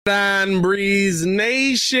On Breeze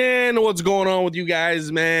Nation, what's going on with you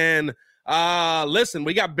guys, man? Listen,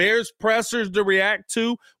 we got Bears pressers to react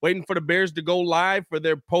to, waiting for the Bears to go live for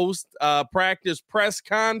their post practice press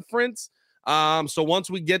conference. So once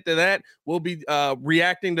we get to that, we'll be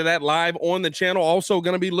reacting to that live on the channel. Also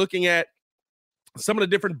going to be looking at some of the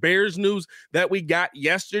different Bears news that we got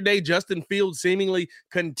yesterday. Justin Fields seemingly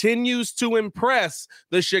continues to impress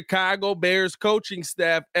the Chicago Bears coaching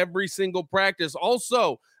staff every single practice.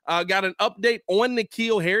 Also, got an update on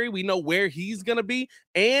N'Keal Harry. We know where he's going to be.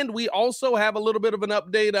 And we also have a little bit of an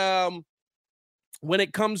update when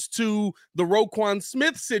it comes to the Roquan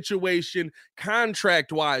Smith situation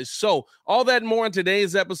contract-wise. So all that and more on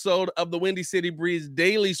today's episode of the Windy City Breeze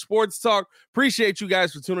Daily Sports Talk. Appreciate you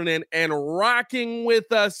guys for tuning in and rocking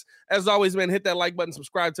with us. As always, man, hit that like button,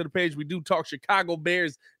 subscribe to the page. We do talk Chicago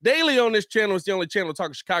Bears daily on this channel. It's the only channel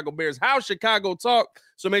talking Chicago Bears, how Chicago talk.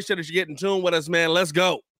 So make sure that you get in tune with us, man. Let's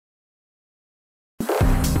go.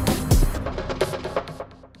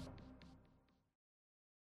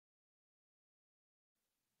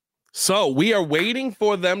 So we are waiting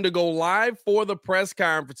for them to go live for the press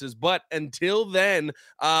conferences. But until then,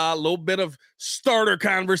 a little bit of starter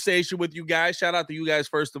conversation with you guys. Shout out to you guys,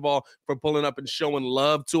 first of all, for pulling up and showing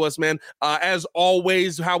love to us, man. As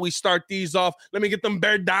always, how we start these off, let me get them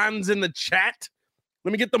Bear Dons in the chat.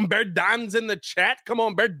 Come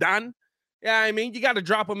on, Bear Don. Yeah, I mean, you got to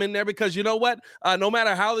drop them in there because you know what? No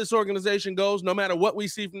matter how this organization goes, no matter what we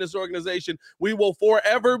see from this organization, we will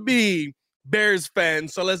forever be Bears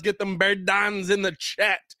fans. So let's get them Bear Dons in the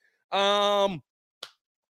chat.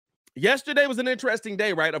 Yesterday was an interesting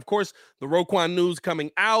day, right? Of course, the Roquan news coming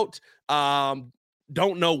out.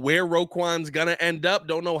 Don't know where Roquan's going to end up.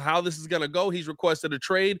 Don't know how this is going to go. He's requested a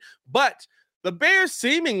trade, but the Bears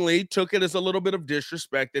seemingly took it as a little bit of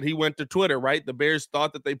disrespect that he went to Twitter, right? The Bears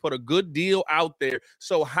thought that they put a good deal out there.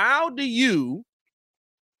 So how do you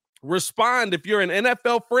respond if you're an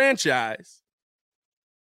NFL franchise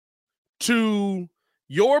to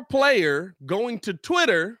your player going to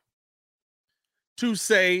Twitter to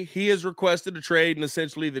say he has requested a trade and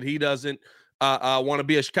essentially that he doesn't want to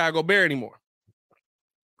be a Chicago Bear anymore?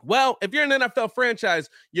 Well, if you're an NFL franchise,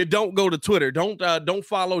 you don't go to Twitter. Don't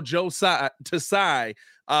follow Joe Tsai,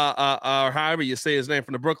 or however you say his name,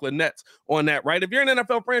 from the Brooklyn Nets on that, right? If you're an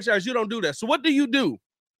NFL franchise, you don't do that. So what do?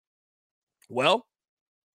 Well,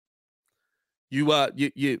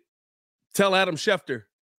 you tell Adam Schefter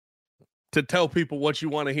to tell people what you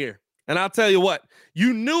want to hear. And I'll tell you what,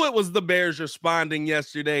 you knew it was the Bears responding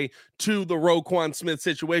yesterday to the Roquan Smith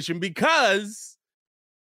situation because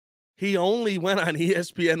he only went on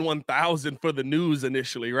ESPN 1000 for the news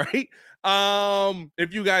initially, right?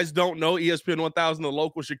 If you guys don't know, ESPN 1000, the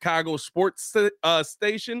local Chicago sports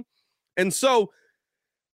station. And so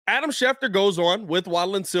Adam Schefter goes on with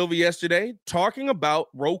Waddle and Silva yesterday talking about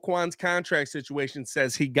Roquan's contract situation,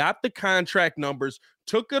 says he got the contract numbers,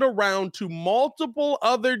 took it around to multiple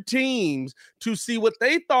other teams to see what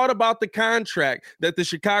they thought about the contract that the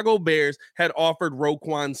Chicago Bears had offered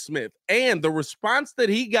Roquan Smith. And the response that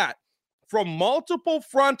he got from multiple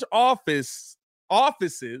front offices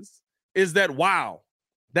is that, wow,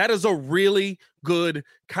 that is a really good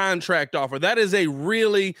contract offer. That is a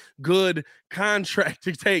really good contract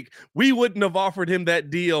to take. We wouldn't have offered him that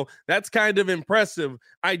deal. That's kind of impressive.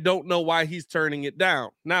 I don't know why he's turning it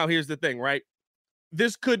down. Now, here's the thing, right?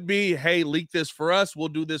 This could be, hey, leak this for us. We'll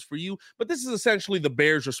do this for you. But this is essentially the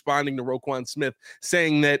Bears responding to Roquan Smith,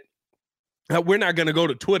 saying that we're not going to go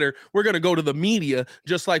to Twitter. We're going to go to the media,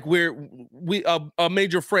 just like a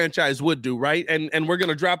major franchise would do, right? And we're going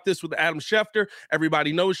to drop this with Adam Schefter.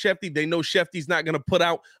 Everybody knows Shefty. They know Shefty's not going to put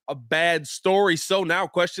out a bad story. So now,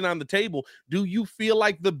 question on the table: do you feel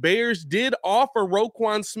like the Bears did offer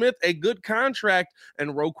Roquan Smith a good contract,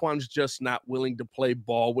 and Roquan's just not willing to play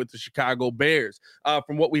ball with the Chicago Bears?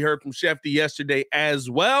 From what we heard from Shefty yesterday as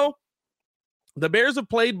well, the Bears have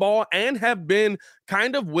played ball and have been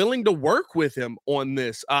kind of willing to work with him on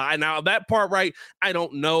this. Now, that part, right, I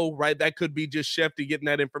don't know, right? That could be just Shefty getting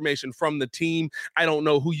that information from the team. I don't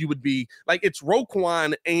know who you would be. Like, it's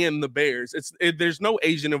Roquan and the Bears. There's no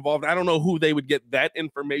agent involved. I don't know who they would get that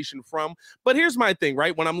information from. But here's my thing,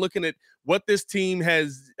 right? When I'm looking at what this team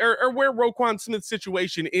has, or where Roquan Smith's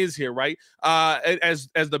situation is here, right? As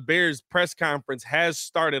the Bears press conference has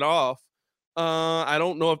started off, I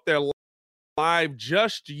don't know if they're live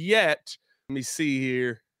just yet. Let me see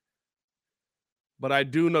here. But I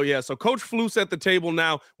do know, yeah. So Coach Flus at the table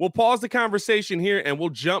now. We'll pause the conversation here and we'll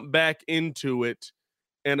jump back into it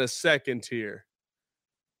in a second here.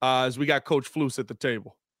 As we got Coach Flus at the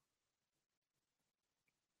table.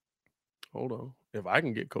 Hold on. If I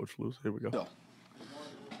can get Coach Flus, here we go.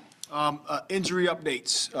 Injury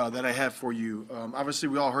updates that I have for you. Obviously,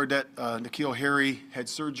 we all heard that N'Keal Harry had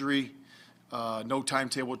surgery, no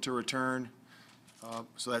timetable to return.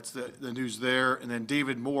 So that's the news there. And then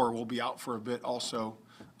David Moore will be out for a bit also,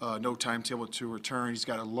 no timetable to return. He's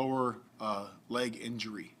got a lower leg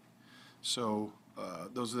injury. So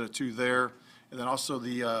those are the two there. And then also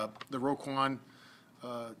the Roquan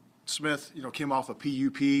Smith, came off a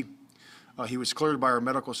PUP. He was cleared by our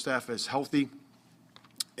medical staff as healthy,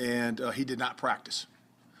 and he did not practice.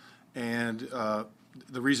 And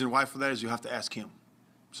the reason why for that is you have to ask him.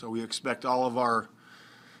 So we expect all of our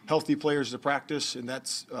healthy players to practice, and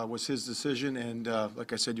that's was his decision. And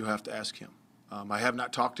like I said, you have to ask him. I have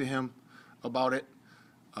not talked to him about it,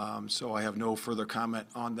 so I have no further comment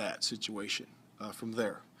on that situation from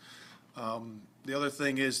there. The other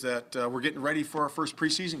thing is that we're getting ready for our first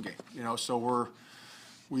preseason game. So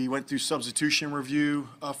we went through substitution review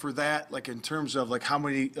for that, like in terms of like how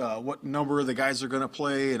many, what number of the guys are going to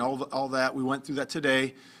play and all that. We went through that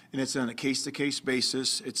today, and it's on a case-to-case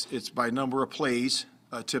basis. It's by number of plays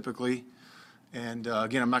typically, and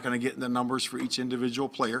again, I'm not going to get into numbers for each individual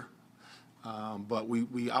player, but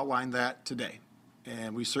we outlined that today,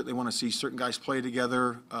 and we certainly want to see certain guys play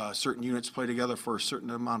together, certain units play together for a certain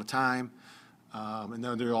amount of time, and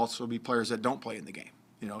then there'll also be players that don't play in the game.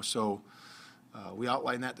 So. We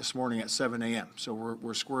outlined that this morning at 7 a.m. So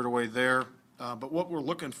we're squared away there. But what we're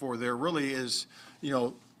looking for there really is,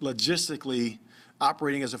 logistically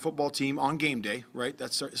operating as a football team on game day, right?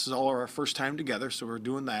 This is all our first time together, so we're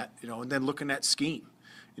doing that, and then looking at scheme,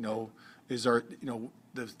 is our,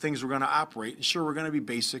 the things we're going to operate. And sure, we're going to be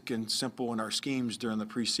basic and simple in our schemes during the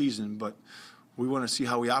preseason, but we want to see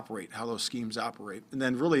how we operate, how those schemes operate. And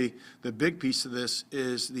then really the big piece of this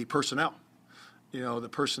is the personnel. The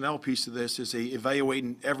personnel piece of this is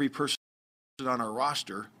evaluating every person on our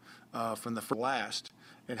roster from the first to last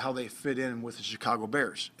and how they fit in with the Chicago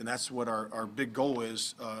Bears. And that's what our big goal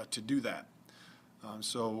is to do that.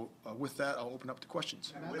 So with that, I'll open up to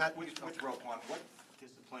questions. With Roquan, what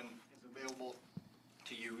discipline is available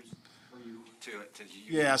to use for you to use?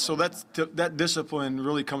 Yeah, so that discipline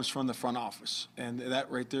really comes from the front office. And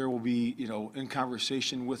that right there will be, in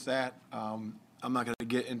conversation with that. I'm not going to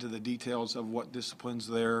get into the details of what discipline's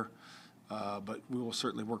there, but we will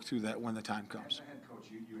certainly work through that when the time comes. As a head coach,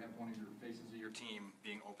 you have one of your faces of your team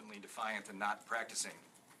being openly defiant and not practicing.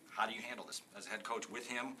 How do you handle this as a head coach with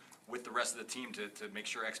him, with the rest of the team to make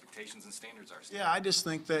sure expectations and standards are set? Yeah, I just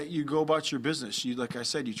think that you go about your business. Like I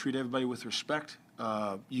said, you treat everybody with respect.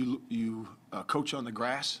 You coach on the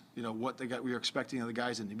grass, what we are expecting of the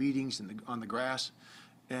guys in the meetings and on the grass.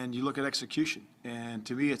 And you look at execution. And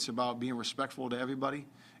to me, it's about being respectful to everybody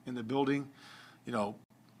in the building.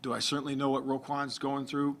 Do I certainly know what Roquan's going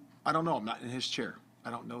through? I don't know. I'm not in his chair. I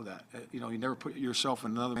don't know that. You never put yourself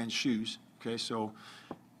in another man's shoes. Okay, so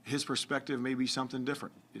his perspective may be something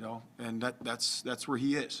different, and that's where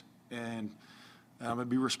he is. And I'm going to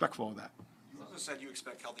be respectful of that. You also said you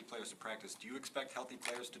expect healthy players to practice. Do you expect healthy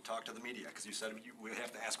players to talk to the media? Because you said we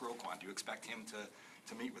have to ask Roquan. Do you expect him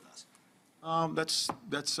to meet with us?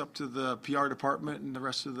 That's up to the PR department and the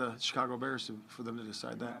rest of the Chicago Bears for them to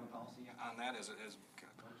decide that. Do you have a policy on that as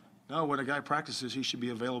No, when a guy practices, he should be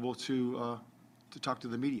available to talk to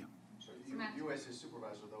the media. So you as his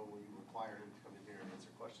supervisor, though, when you require him to come in here and answer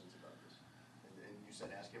questions about this, and you said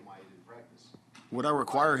ask him why he didn't practice. Would I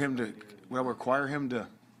require him to?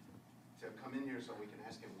 To come in here so we can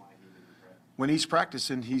ask him why he didn't practice. When he's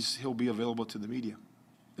practicing, he'll be available to the media.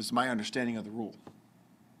 Is my understanding of the rule.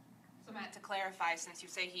 So Matt, to clarify, since you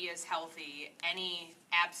say he is healthy, any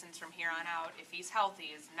absence from here on out, if he's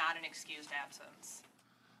healthy, is not an excused absence?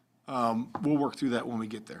 We'll work through that when we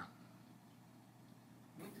get there.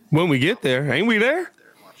 When we get there, ain't we there?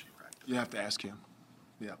 You have to ask him.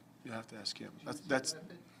 Yeah, you have to ask him. That's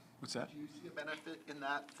what's that? Do you see a benefit in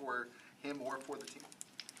that for him or for the team?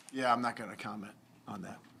 Yeah, I'm not going to comment on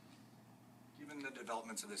that. given the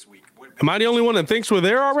developments of this week? Am I the only one that thinks we're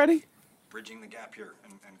there already? Bridging the gap here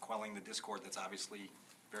and quelling the discord that's obviously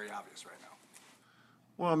very obvious right now.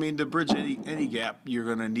 Well, I mean, to bridge any gap, you're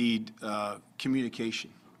going to need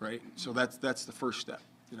communication, right? So that's the first step,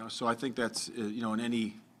 you know. So I think that's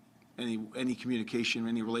in any communication,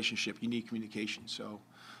 any relationship, you need communication. So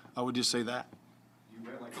I would just say that. You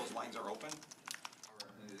feel like those lines are open?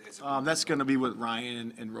 Or is it That's going to be with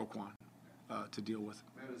Ryan and Roquan to deal with.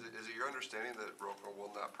 Is it your understanding that Roquan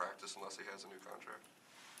will not practice unless he has a new contract?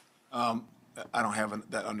 I don't have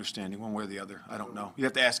that understanding one way or the other. I don't know. You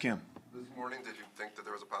have to ask him. This morning, did you think that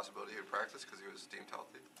there was a possibility he would practice because he was deemed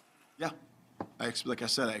healthy? Yeah. Like I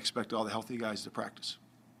said, I expect all the healthy guys to practice.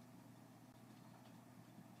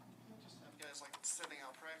 Just have guys like sitting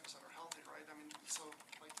out practice practice that are healthy, right? I mean, so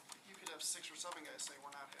like you could have 6 or 7 guys say we're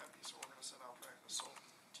not happy, so we're going to sit out practice. So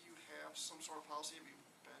do you have some sort of policy? Have you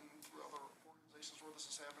been through other organizations where this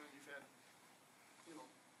has happened and you've had,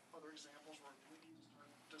 other examples where we need to start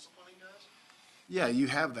disciplining guys? Yeah, you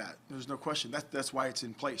have that. There's no question. That's why it's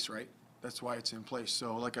in place, right? That's why it's in place.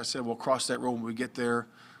 So like I said, we'll cross that road when we get there.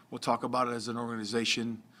 We'll talk about it as an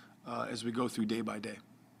organization as we go through day by day.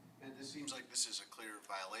 And this seems like this is a clear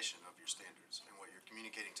violation of your standards, and what you're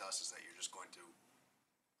communicating to us is that you're just going to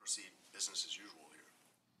proceed business as usual here,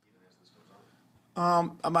 even as this goes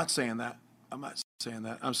on. I'm not saying that.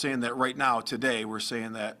 I'm saying that right now, today, we're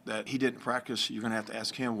saying that he didn't practice. You're going to have to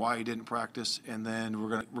ask him why he didn't practice, and then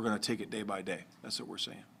we're going to take it day by day. That's what we're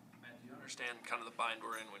saying. Matt, do you understand kind of the bind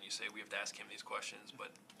we're in when you say we have to ask him these questions, but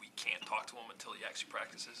we can't talk to him until he actually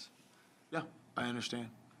practices? Yeah, I understand.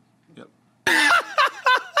 Yep.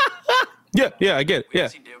 Yeah, I get it. Yeah,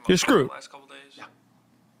 you're screwed. The last couple days. Yeah.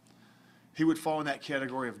 He would fall in that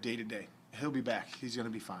category of day to day. He'll be back. He's going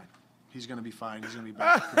to be fine. He's going to be fine. He's going to be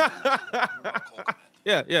back.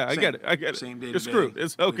 Yeah, I get it. Same day to You're screwed. day.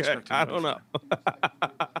 It's We okay. expect him I to be don't know.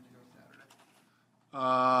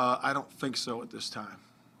 I don't think so at this time.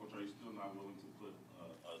 Coach, are you still not willing to put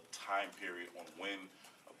a time period on when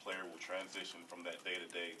a player will transition from that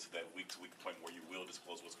day-to-day to that week-to-week point where you will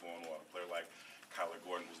disclose what's going on? A player like Kyler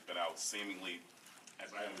Gordon, who's been out seemingly,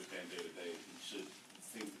 as I understand day-to-day, he should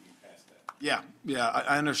seem to be past that. Yeah,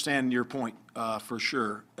 I understand your point for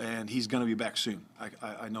sure, and he's going to be back soon.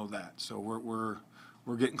 I know that. So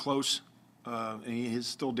we're getting close, and he is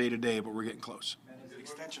still day to day, but we're getting close. As an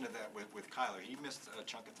extension of that with Kyler, he missed a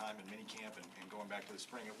chunk of time in minicamp and going back to the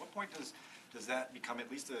spring. At what point does that become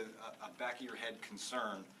at least a back of your head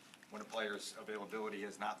concern when a player's availability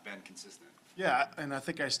has not been consistent? Yeah, and I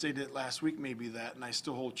think I stated it last week maybe that, and I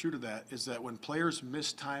still hold true to that, is that when players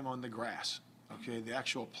miss time on the grass, okay, the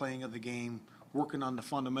actual playing of the game, working on the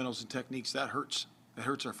fundamentals and techniques, that hurts. It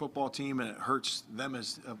hurts our football team, and it hurts them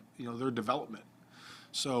as, their development.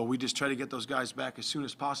 So we just try to get those guys back as soon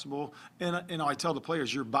as possible. And I tell the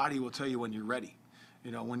players, your body will tell you when you're ready.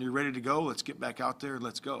 When you're ready to go, let's get back out there,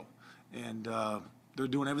 let's go. And they're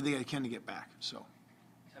doing everything they can to get back, so.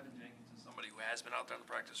 Kevin Jenkins is somebody who has been out there on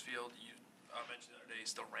the practice field. You mentioned the other day he's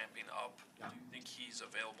still ramping up. Do you think he's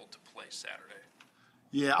available to play Saturday?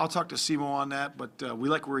 Yeah, I'll talk to Simo on that, but we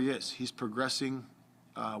like where he is. He's progressing,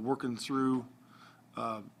 working through,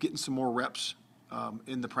 getting some more reps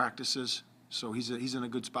in the practices. So he's in a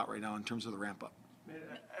good spot right now in terms of the ramp up. I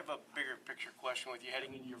have a bigger picture question with you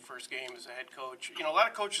heading into your first game as a head coach. A lot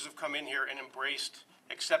of coaches have come in here and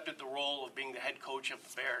accepted the role of being the head coach of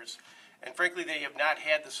the Bears. And frankly, they have not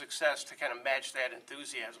had the success to kind of match that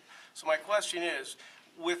enthusiasm. So my question is,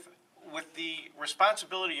 with the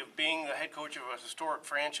responsibility of being the head coach of a historic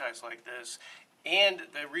franchise like this and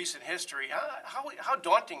the recent history, how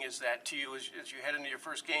daunting is that to you as you head into your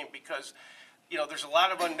first game? Because there's a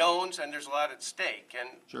lot of unknowns and there's a lot at stake, and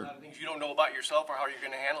Sure. a lot of things you don't know about yourself or how you're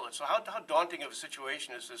going to handle it. So how daunting of a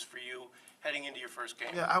situation is this for you heading into your first game?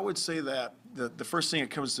 Yeah, I would say that the first thing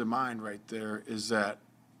that comes to mind right there is that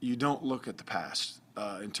you don't look at the past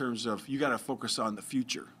in terms of you got to focus on the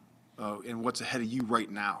future and what's ahead of you right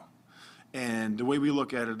now. And the way we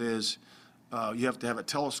look at it is you have to have a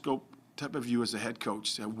telescope type of view as a head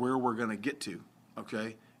coach to where we're going to get to,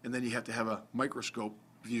 okay? And then you have to have a microscope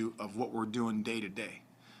view of what we're doing day to day.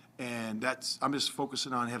 And I'm just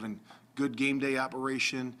focusing on having good game day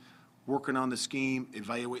operation, working on the scheme,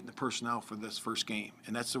 evaluating the personnel for this first game.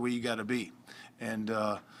 And that's the way you got to be. And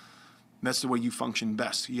that's the way you function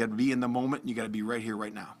best. You got to be in the moment, and you got to be right here,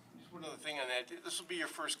 right now. Just one other thing on that. This will be your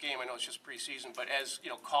first game. I know it's just preseason, but as,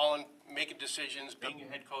 calling, making decisions, being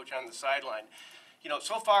a head coach on the sideline,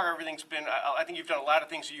 so far everything's been, I think you've done a lot of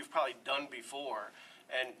things that you've probably done before.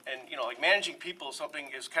 And like managing people is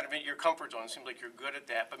kind of in your comfort zone. It seems like you're good at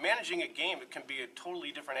that. But managing a game, it can be a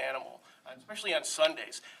totally different animal, especially on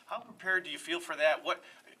Sundays. How prepared do you feel for that?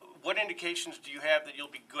 What indications do you have that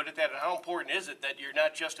you'll be good at that? And how important is it that you're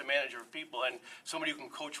not just a manager of people and somebody who can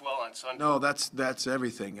coach well on Sunday? No, that's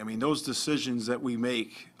everything. I mean, those decisions that we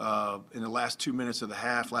make in the last 2 minutes of the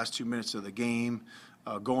half, last 2 minutes of the game,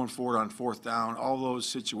 going forward on fourth down, all those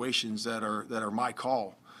situations that are my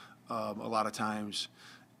call a lot of times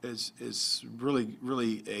is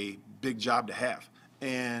really a big job to have.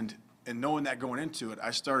 And knowing that going into it,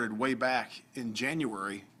 I started way back in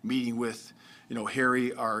January meeting with,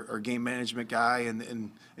 Harry, our game management guy,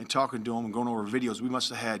 and talking to him and going over videos. We must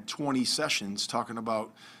have had 20 sessions talking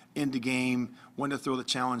about end of game, when to throw the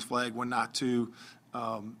challenge flag, when not to,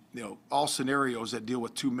 all scenarios that deal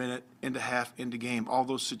with 2 minute, end of half, end of game, all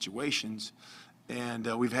those situations. And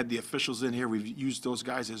we've had the officials in here. We've used those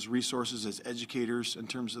guys as resources, as educators in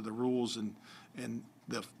terms of the rules and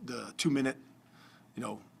the 2-minute,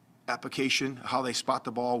 application, how they spot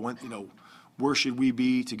the ball, when, where should we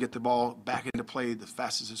be to get the ball back into play the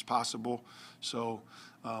fastest as possible. So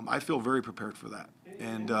I feel very prepared for that.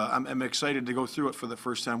 And I'm excited to go through it for the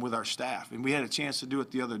first time with our staff. And we had a chance to do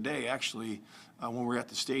it the other day, actually, when we were at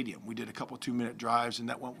the stadium. We did a couple 2-minute drives, and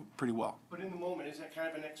that went pretty well. But in the moment, is that kind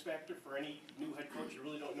of an X factor for any new head coach? You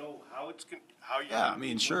really don't know how it's going, how you. Yeah, I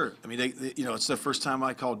mean, sure. I mean, they, it's the first time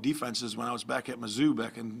I called defenses when I was back at Mizzou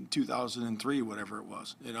back in 2003, whatever it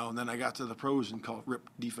was. And then I got to the pros and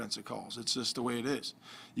ripped defensive calls. It's just the way it is.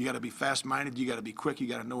 You got to be fast-minded. You got to be quick. You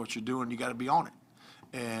got to know what you're doing. You got to be on it.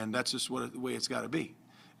 And that's just the way it's got to be.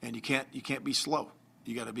 And you can't be slow.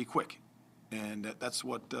 You got to be quick. And that's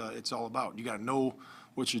what it's all about. You got to know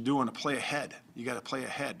what you're doing to play ahead. You got to play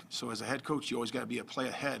ahead. So as a head coach, you always got to be a play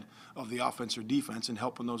ahead of the offense or defense and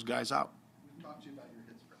helping those guys out. We've talked to you about your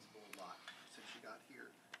hits principle a lot since you got here.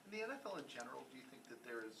 In the NFL in general, do you think that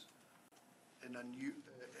there's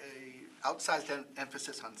a outsized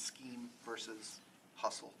emphasis on scheme versus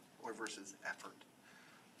hustle or versus effort?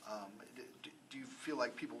 Do you feel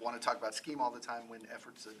like people want to talk about scheme all the time when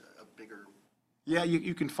effort's a bigger? Yeah,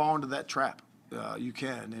 you can fall into that trap. You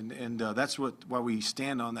can, and that's why we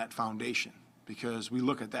stand on that foundation, because we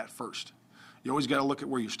look at that first. You always got to look at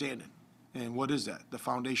where you're standing, and what is that? The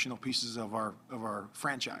foundational pieces of our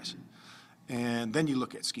franchise, and then you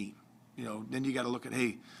look at scheme. Then you got to look at,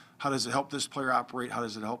 hey, how does it help this player operate? How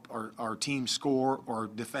does it help our team score or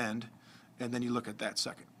defend? And then you look at that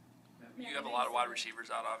second. You have a lot of wide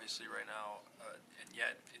receivers out, obviously, right now, and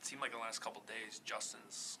yet it seemed like in the last couple of days,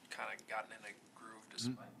 Justin's kind of gotten in a groove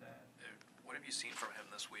despite that. What have you seen from him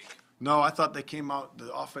this week? No, I thought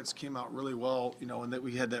the offense came out really well, and that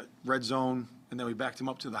we had that red zone, and then we backed him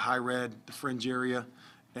up to the high red, the fringe area,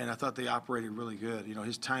 and I thought they operated really good.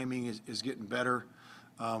 His timing is getting better,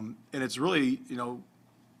 and it's really,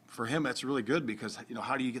 for him, that's really good because,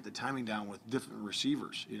 how do you get the timing down with different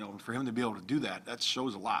receivers? And for him to be able to do that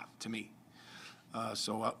shows a lot to me.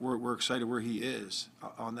 So we're excited where he is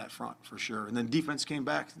on that front for sure. And then defense came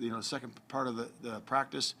back. The second part of the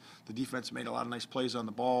practice, the defense made a lot of nice plays on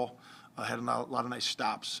the ball, had a lot of nice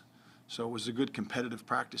stops. So it was a good competitive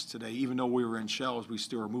practice today. Even though we were in shells, we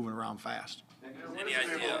still were moving around fast. Any idea?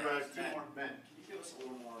 Can you give us a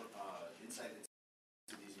little more insight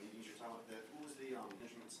into these meetings you're talking about? Who was the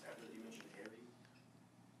management staff that you mentioned, Harry?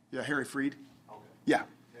 Yeah, Harry Freed. Okay. Yeah.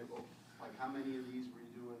 Like how many of these were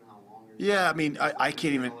you doing? How long? Yeah, I mean, I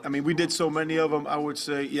can't even, we did so many of them, I would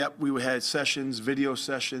say, yep, we had sessions, video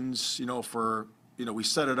sessions, we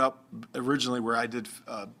set it up originally where I did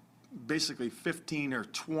basically 15 or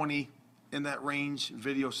 20 in that range,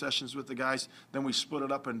 video sessions with the guys. Then we split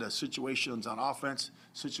it up into situations on offense,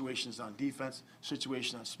 situations on defense,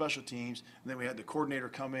 situations on special teams. And then we had the coordinator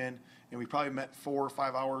come in, and we probably met 4 or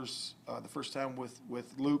 5 hours the first time with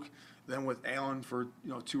Luke, then with Alan for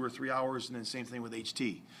 2 or 3 hours, and then same thing with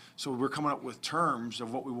HT. So we're coming up with terms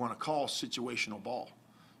of what we want to call situational ball.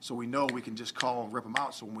 So we know we can just call and rip them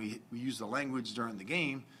out. So when we use the language during the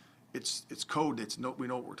game, it's code. We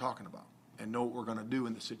know what we're talking about and know what we're going to do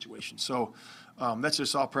in the situation. So that's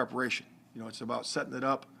just all preparation. It's about setting it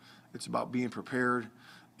up. It's about being prepared.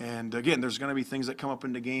 And again, there's going to be things that come up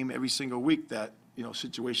in the game every single week that,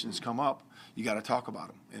 situations come up. You got to talk about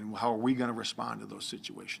them. And how are we going to respond to those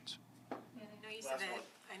situations?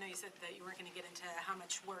 I know you said that you weren't going to get into how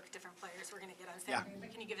much work different players were going to get on Saturday,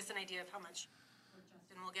 but can you give us an idea of how much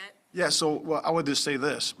Justin will get? Yeah, so I would just say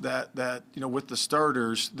this, that with the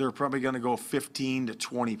starters, they're probably going to go 15 to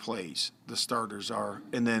 20 plays, the starters are,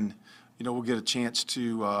 and then, we'll get a chance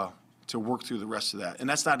to work through the rest of that. And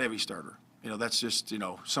that's not every starter. That's just,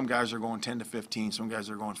 some guys are going 10 to 15, some guys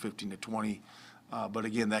are going 15 to 20. But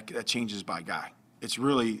again, that changes by guy. It's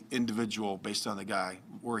really individual based on the guy,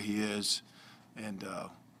 where he is, and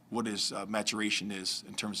what his maturation is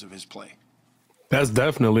in terms of his play. That's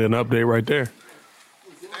definitely an update right there.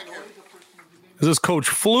 This is Coach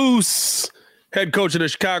Flus, head coach of the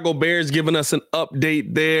Chicago Bears, giving us an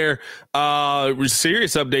update there.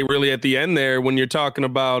 Serious update really at the end there when you're talking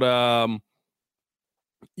about how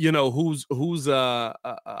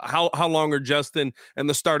long are Justin and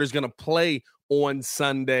the starters going to play on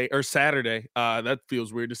Sunday or Saturday. That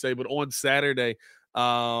feels weird to say, but on Saturday.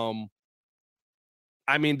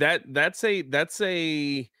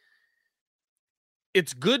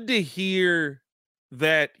 It's good to hear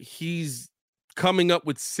that he's coming up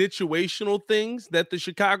with situational things that the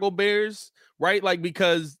Chicago Bears right? Like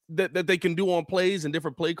because that they can do on plays and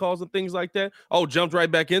different play calls and things like that. Oh, jumped right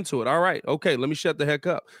back into it. All right, okay, let me shut the heck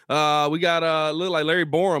up. We got look like Larry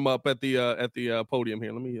Borum up at the podium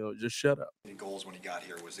here. Let me just shut up. The goals when he got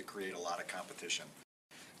here was to create a lot of competition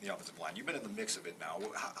in the offensive line. You've been in the mix of it now.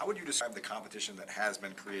 How would you describe the competition that has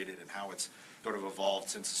been created and how it's sort of evolved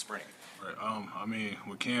since the spring? Right. I mean,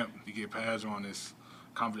 with camp, you get pads on this.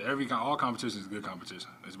 All competition is good competition.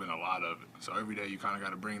 There's been a lot of it. So every day you kind of got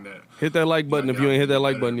to bring that. Hit that like button if you ain't hit that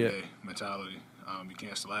like button yet. Mentality. You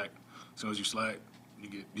can't slack. As soon as you slack,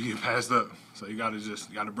 you get passed up. So you got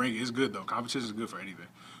to bring it. It's good though. Competition is good for anything.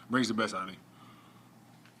 Brings the best out of you.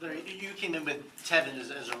 You came in with Tevin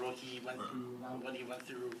as a rookie, went through what he went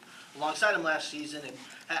through alongside him last season, and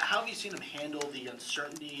how have you seen him handle the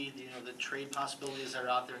uncertainty, the trade possibilities that are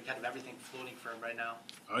out there, and kind of everything floating for him right now?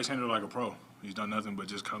 He's handled it like a pro. He's done nothing but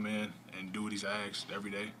just come in and do what he's asked every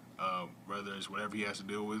day, whether it's whatever he has to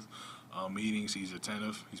deal with, meetings. He's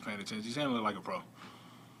attentive. He's paying attention. He's handling it like a pro.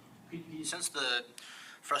 You sense the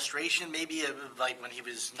frustration maybe of like when he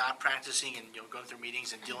was not practicing and going through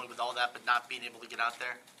meetings and dealing with all that, but not being able to get out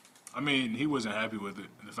there? I mean, he wasn't happy with it,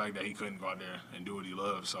 the fact that he couldn't go out there and do what he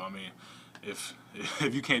loves. So I mean, if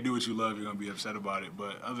you can't do what you love, you're gonna be upset about it.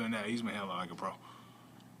 But other than that, he's been handling like a pro. How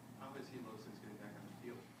is he low since getting back on the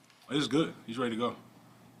field? It's good. He's ready to go.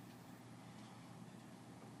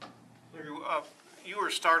 You were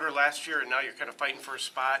a starter last year, and now you're kind of fighting for a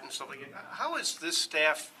spot and stuff like that. How has this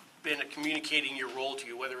staff been at communicating your role to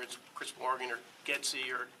you, whether it's Chris Morgan or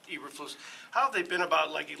Getsy or Eberflus? How have they been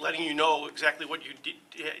about like letting you know exactly what you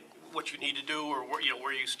need to do, or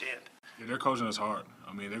where you stand? Yeah, they're coaching us hard.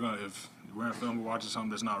 I mean, if we're in film, we're watching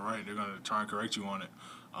something that's not right, they're gonna try and correct you on it.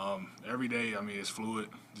 Every day, I mean, it's fluid.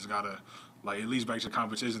 Just gotta, it leads back to the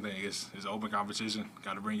competition thing. It's open competition.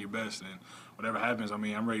 Got to bring your best, and whatever happens, I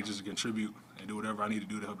mean, I'm ready just to contribute and do whatever I need to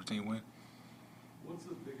do to help the team win. What's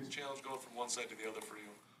the biggest challenge going from one side to the other for you?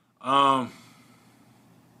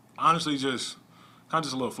 Honestly, just kind of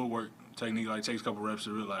just a little footwork technique. Takes a couple reps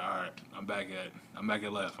to really all right, I'm back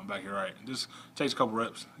at left, I'm back at right. Just takes a couple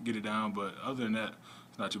reps, get it down. But other than that,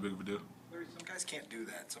 it's not too big of a deal. Larry, some guys can't do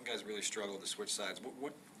that. Some guys really struggle to switch sides.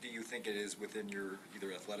 What do you think it is within your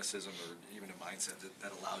either athleticism or even a mindset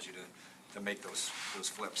that allows you to make those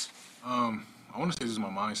flips? I want to say this is my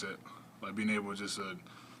mindset, being able just to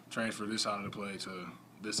transfer this side of the play to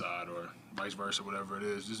this side or vice versa, whatever it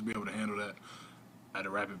is, just to be able to handle that at a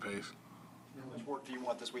rapid pace. How much work do you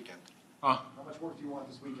want this weekend? Huh? How much work do you want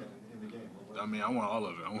this weekend in the game? I mean, I want all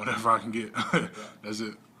of it. I want whatever I can get. That's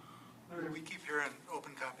it. We keep hearing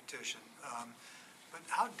open competition, but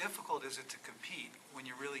how difficult is it to compete when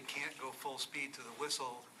you really can't go full speed to the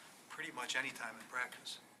whistle pretty much any time in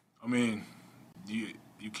practice? I mean, you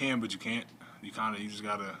can, but you can't. You just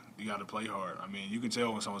gotta play hard. I mean, you can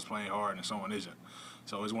tell when someone's playing hard and someone isn't.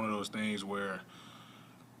 So it's one of those things where,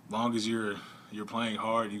 long as you're playing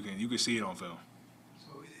hard, you can see it on film.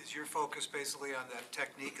 So is your focus basically on that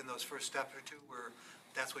technique in those first steps or two, where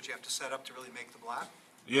that's what you have to set up to really make the block?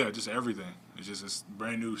 Yeah, just everything. It's just a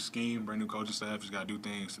brand new scheme, brand new coaching staff. Just got to do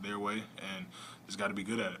things their way, and just got to be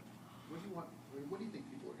good at it. What do you think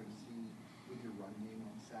people are going to see with your run game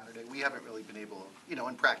on Saturday? We haven't really been able,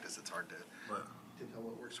 in practice it's hard to tell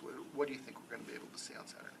what works. What do you think we're going to be able to see on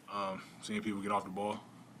Saturday? Seeing people get off the ball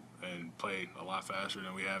and play a lot faster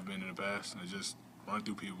than we have been in the past, and just run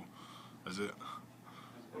through people. That's it.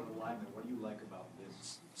 As a lineman, what do you like about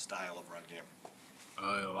this style of run game?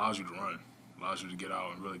 It allows you to run. Allows you to get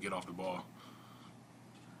out and really get off the ball.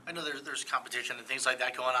 I know there's competition and things like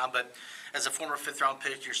that going on, but as a former fifth-round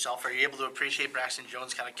pick yourself, are you able to appreciate Braxton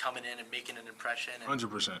Jones kind of coming in and making an impression?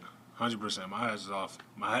 100%. 100%. My hat is off.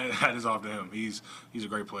 My hat is off to him. He's a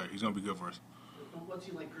great player. He's going to be good for us. What's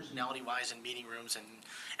he like personality-wise in meeting rooms and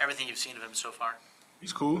everything you've seen of him so far?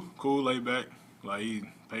 He's cool, laid back. He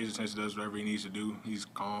pays attention, does whatever he needs to do. He's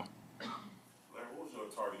calm. Larry, what was your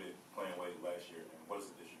targeted playing weight last year, and what is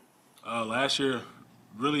it this year? Last year,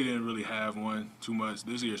 didn't really have one too much.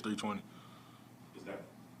 This year is 320.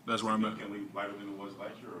 That's where I'm at. Significantly lighter than it was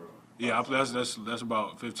last year? Or? Yeah, that's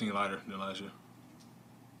about 15 lighter than last year.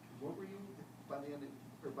 What were you by the end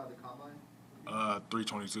or by the combine?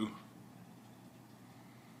 322.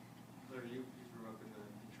 Larry, you grew up in the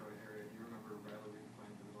Detroit area. Do you remember Riley Reed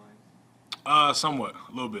playing for the Lions? Somewhat,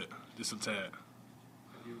 a little bit, just a tad.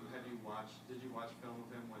 Did you watch film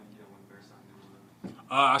of him when Bearson did it?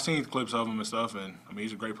 I seen clips of him and stuff, and I mean,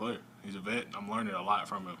 he's a great player. He's a vet. I'm learning a lot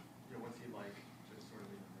from him. What's he like? Just sort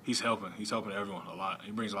of. He's helping everyone a lot.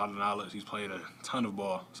 He brings a lot of knowledge. He's played a ton of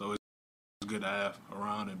ball, so it's good to have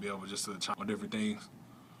around and be able just to chop on different things.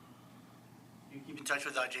 You keep in touch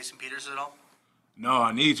with Jason Peters at all? No,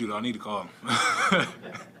 I need you, though. I need to call him. What are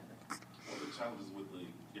the challenges with the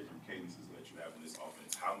different cadences that you have in this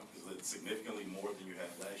offense? How is it significantly more than you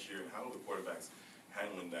had last year? And how are the quarterbacks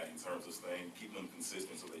handling that in terms of keeping them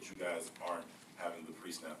consistent so that you guys aren't having the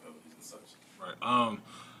pre-snap penalties and such? Right.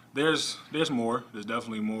 There's more. There's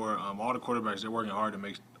definitely more. All the quarterbacks, they're working hard to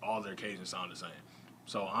make all their cadences sound the same.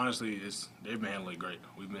 So honestly, they've been handling it great.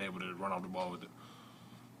 We've been able to run off the ball with it.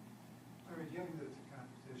 I mean, getting to the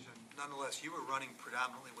competition, nonetheless, you were running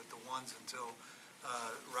predominantly with the ones until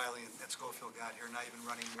Riley and Schofield got here, now you've been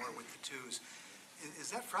running more with the twos.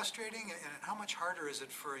 Is that frustrating, and how much harder is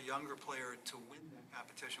it for a younger player to win that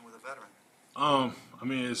competition with a veteran? I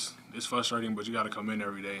mean, it's frustrating, but you got to come in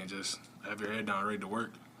every day and just have your head down, ready to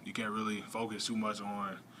work. You can't really focus too much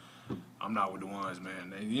on, I'm not with the ones,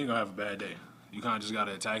 man. And you ain't going to have a bad day. You kind of just got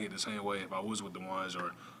to attack it the same way if I was with the ones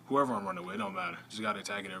or whoever I'm running with. It don't matter. Just got to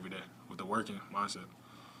attack it every day with the working mindset.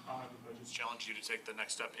 How have the coaches challenged you to take the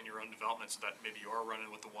next step in your own development so that maybe you are running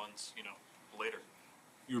with the ones, later?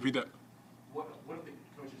 You repeat that? What have the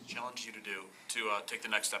coaches challenged you to do to take the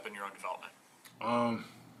next step in your own development?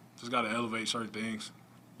 Just got to elevate certain things,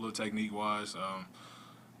 a little technique-wise.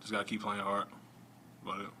 Just got to keep playing hard.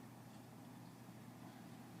 About it.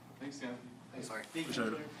 Thanks, Dan. Thanks, Larry. Appreciate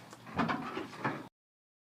it.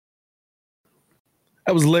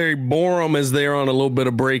 That was Larry Borum as they're on a little bit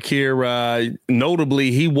of break here. Notably,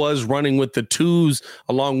 he was running with the twos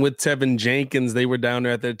along with Tevin Jenkins. They were down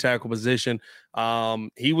there at their tackle position.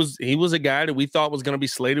 He was a guy that we thought was going to be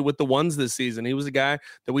slated with the ones this season. He was a guy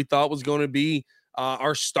that we thought was going to be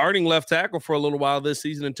our starting left tackle for a little while this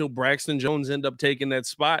season until Braxton Jones ended up taking that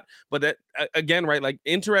spot. But that again, right? Like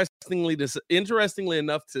interestingly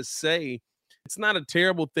enough to say, it's not a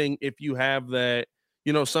terrible thing if you have that.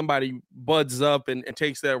 Somebody buds up and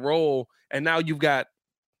takes that role, and now you've got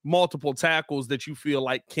multiple tackles that you feel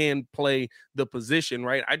like can play the position,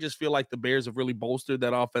 right? I just feel like the Bears have really bolstered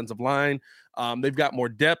that offensive line. They've got more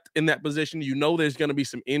depth in that position. There's going to be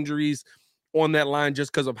some injuries on that line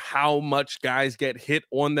just because of how much guys get hit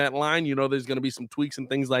on that line. There's going to be some tweaks and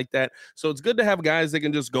things like that. So it's good to have guys that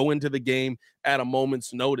can just go into the game at a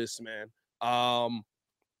moment's notice, man.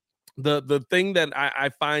 The thing that I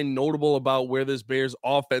find notable about where this Bears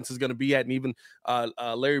offense is going to be at, and even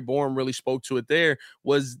Larry Borum really spoke to it there,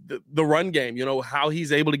 was the run game, how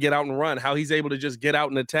he's able to get out and run, how he's able to just get out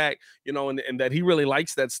and attack, and that he really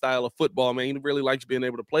likes that style of football, man. He really likes being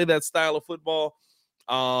able to play that style of football.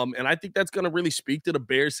 And I think that's going to really speak to the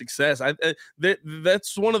Bears' success.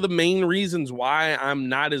 That's one of the main reasons why I'm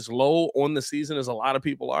not as low on the season as a lot of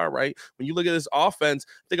people are, right? When you look at this offense,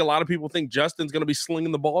 I think a lot of people think Justin's going to be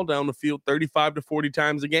slinging the ball down the field 35 to 40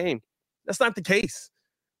 times a game. That's not the case.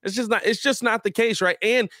 It's just not the case, right?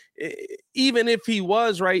 And even if he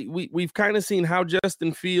was, right, we've kind of seen how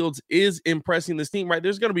Justin Fields is impressing this team, right?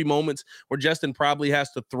 There's going to be moments where Justin probably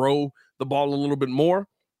has to throw the ball a little bit more.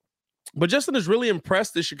 But Justin has really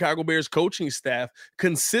impressed the Chicago Bears coaching staff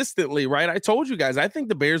consistently, right? I told you guys, I think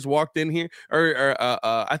the Bears walked in here,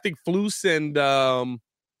 I think Flus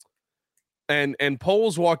and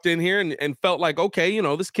Poles walked in here and felt like, okay,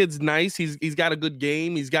 this kid's nice. He's got a good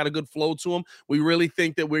game. He's got a good flow to him. We really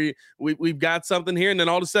think that we've got something here. And then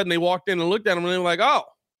all of a sudden they walked in and looked at him and they were like, oh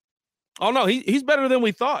no, he's better than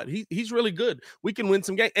we thought. He's really good. We can win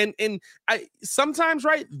some games. And I sometimes,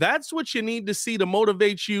 right, that's what you need to see to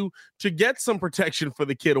motivate you to get some protection for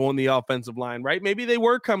the kid on the offensive line, right? Maybe they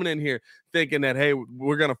were coming in here thinking that, hey,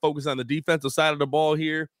 we're going to focus on the defensive side of the ball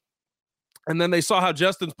here. And then they saw how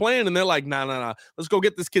Justin's playing, and they're like, nah. Let's go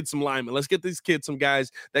get this kid some linemen. Let's get these kids some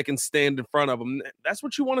guys that can stand in front of them. That's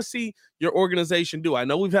what you want to see your organization do. I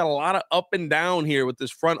know we've had a lot of up and down here with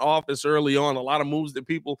this front office early on, a lot of moves that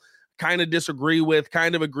people kind of disagree with,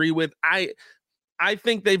 kind of agree with. I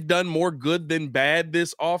think they've done more good than bad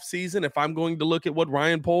this offseason. If I'm going to look at what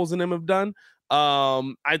Ryan Poles and them have done,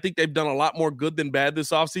 I think they've done a lot more good than bad this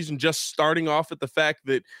offseason, just starting off at the fact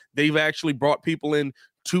that they've actually brought people in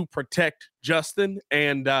to protect Justin.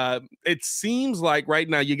 And it seems like right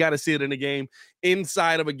now you got to see it in a game.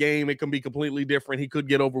 Inside of a game, it can be completely different. He could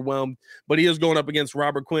get overwhelmed, but he is going up against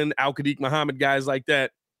Robert Quinn, Al-Qadiq Muhammad, guys like that.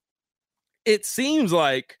 It seems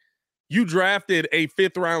like you drafted a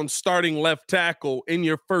 5th-round starting left tackle in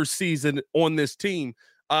your first season on this team,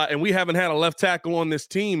 and we haven't had a left tackle on this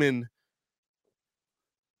team in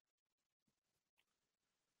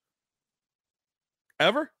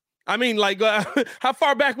ever. I mean, like, how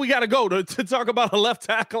far back we got to go to talk about a left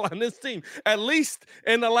tackle on this team? At least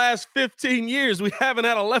in the last 15 years, we haven't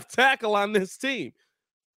had a left tackle on this team.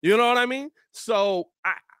 You know what I mean? So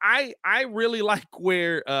I really like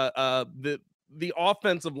where the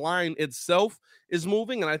offensive line itself is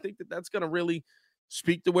moving, and I think that that's going to really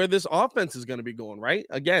speak to where this offense is going to be going, right?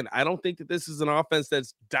 Again, I don't think that this is an offense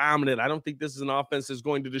that's dominant. I don't think this is an offense that's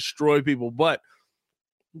going to destroy people, but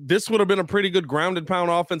this would have been a pretty good grounded pound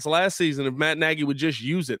offense last season if Matt Nagy would just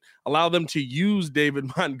use it, allow them to use David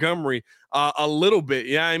Montgomery a little bit.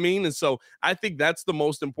 Yeah, I mean, and so I think that's the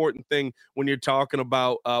most important thing when you're talking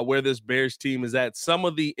about where this Bears team is at. Some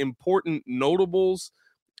of the important notables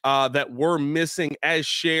that we're missing, as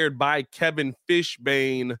shared by Kevin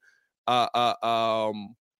Fishbane,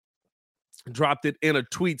 dropped it in a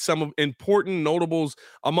tweet. Some of important notables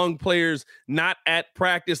among players not at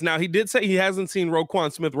practice. Now, he did say he hasn't seen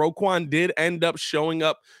Roquan Smith. Roquan did end up showing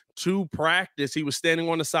up to practice. He was standing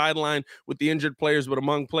on the sideline with the injured players, but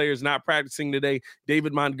among players not practicing today,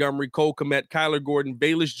 David Montgomery, Cole Kmet, Kyler Gordon,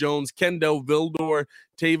 Bayless Jones, Kendall Vildor,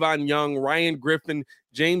 Tavon Young, Ryan Griffin,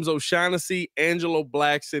 James O'Shaughnessy, Angelo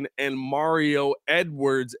Blackson, and Mario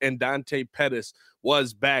Edwards, and Dante Pettis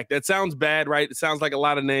was back. That sounds bad, right? It sounds like a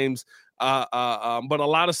lot of names. But a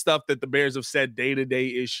lot of stuff that the Bears have said, day-to-day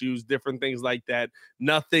issues, different things like that.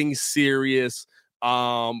 Nothing serious.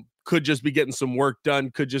 Could just be getting some work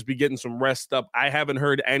done. Could just be getting some rest up. I haven't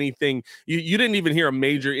heard anything. You didn't even hear a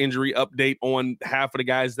major injury update on half of the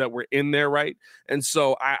guys that were in there, right? And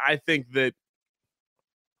so I think that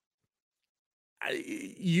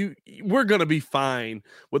we're going to be fine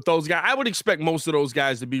with those guys. I would expect most of those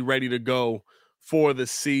guys to be ready to go for the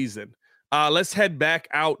season. Let's head back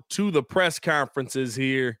out to the press conferences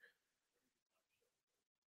here.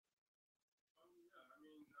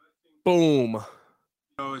 Boom.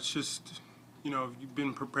 It's just, you've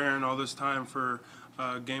been preparing all this time for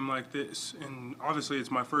a game like this, and obviously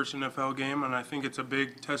it's my first NFL game, and I think it's a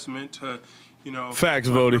big testament to, facts,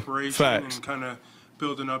 Vody. Preparation Facts. And kind of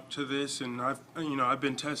building up to this, and I've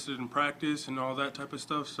been tested in practice and all that type of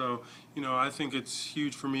stuff. So, I think it's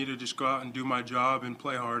huge for me to just go out and do my job and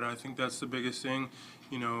play hard. I think that's the biggest thing.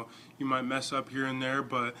 You might mess up here and there,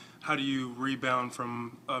 but how do you rebound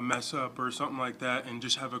from a mess up or something like that and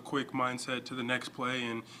just have a quick mindset to the next play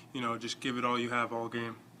and, just give it all you have all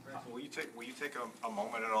game? Will you take a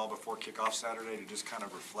moment at all before kickoff Saturday to just kind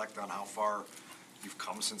of reflect on how far you've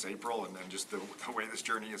come since April and then just the way this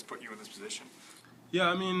journey has put you in this position? Yeah,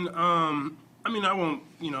 I won't,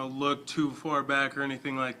 look too far back or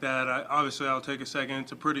anything like that. Obviously, I'll take a second.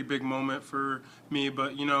 It's a pretty big moment for me,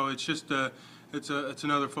 but it's just it's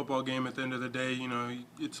another football game at the end of the day.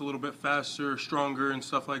 It's a little bit faster, stronger, and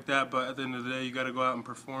stuff like that. But at the end of the day, you got to go out and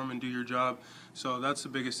perform and do your job. So that's the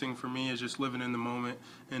biggest thing for me, is just living in the moment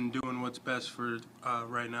and doing what's best for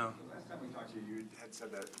right now. Last time we talked to you, you had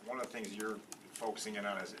said that one of the things you're focusing in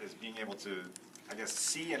on is being able to, I guess,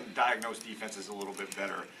 see and diagnose defenses a little bit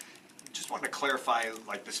better. Just wanted to clarify,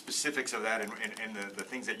 like, the specifics of that and the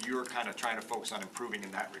things that you're kind of trying to focus on improving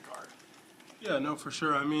in that regard. Yeah, no, for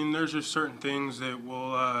sure. There's just certain things that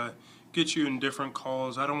will get you in different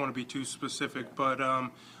calls. I don't want to be too specific, but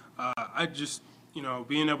I just,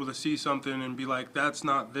 being able to see something and be like, that's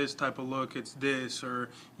not this type of look, it's this, or,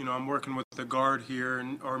 I'm working with the guard here,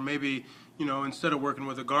 or maybe, instead of working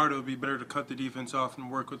with a guard, it would be better to cut the defense off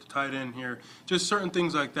and work with the tight end here. Just certain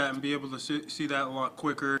things like that, and be able to see that a lot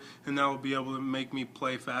quicker, and that will be able to make me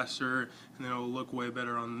play faster, and then it will look way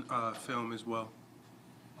better on film as well.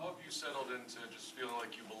 How have you settled into just feeling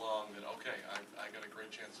like you belong, that, okay, I got a great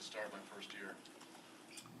chance to start my first year?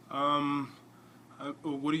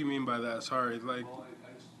 What do you mean by that? Sorry, like. Well,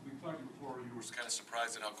 we talked before, you were kind of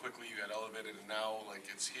surprised at how quickly you got elevated, and now, like,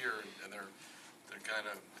 it's here, and they're kind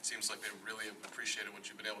of, it seems like they really have appreciated what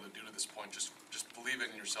you've been able to do to this point, just believing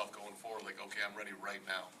in yourself going forward, like, okay, I'm ready right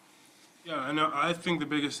now. Yeah, I know. I think the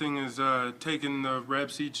biggest thing is taking the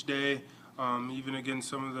reps each day, even against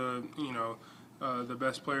some of the, the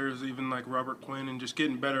best players, even like Robert Quinn, and just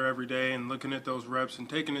getting better every day and looking at those reps and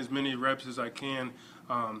taking as many reps as I can.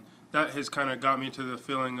 That has kind of got me to the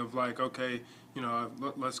feeling of like, okay,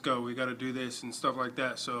 let's go. We got to do this and stuff like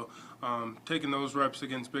that. So taking those reps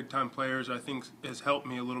against big-time players, I think, has helped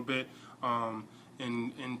me a little bit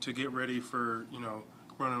and to get ready for,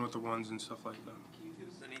 running with the ones and stuff like that. Can you give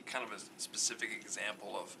us any kind of a specific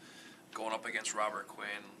example of going up against Robert Quinn,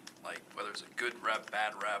 like whether it's a good rep,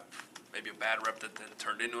 bad rep, maybe a bad rep that then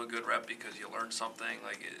turned into a good rep because you learned something?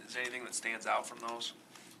 Like, is there anything that stands out from those?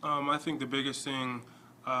 I think the biggest thing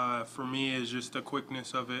for me is just the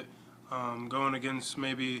quickness of it. Going against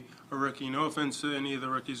maybe a rookie, no offense to any of the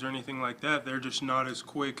rookies or anything like that, they're just not as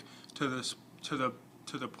quick to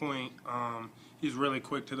the point. He's really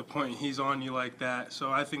quick to the point. He's on you like that. So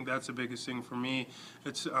I think that's the biggest thing for me.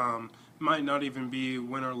 It's might not even be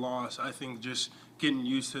win or loss. I think just getting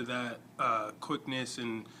used to that quickness,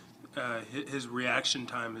 and his reaction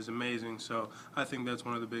time is amazing. So I think that's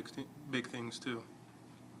one of the big things too.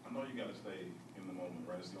 I know you got to stay in the moment,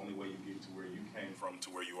 right? It's the only way you get to where you came from to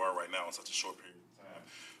where you are right now in such a short period of time.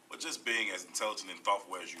 But just being as intelligent and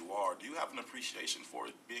thoughtful as you are, do you have an appreciation for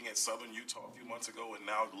being at Southern Utah a few months ago and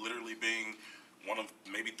now literally being one of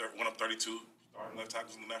 32 starting left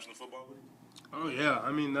tackles in the National Football League? Oh yeah,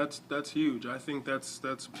 I mean that's huge. I think that's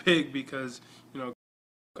big because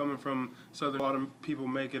coming from Southern, a lot of people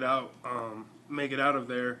make it out of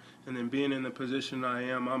there, and then being in the position I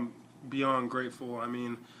am, I'm beyond grateful. I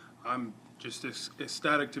mean, I'm just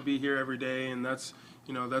ecstatic to be here every day, and that's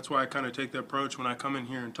why I kind of take the approach when I come in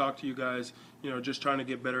here and talk to you guys. Just trying to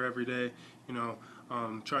get better every day.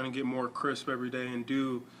 Trying to get more crisp every day and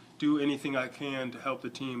do anything I can to help the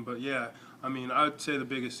team. But yeah, I mean, I'd say the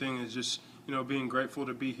biggest thing is just being grateful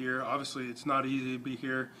to be here. Obviously, it's not easy to be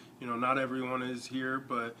here. Not everyone is here,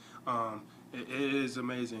 but it is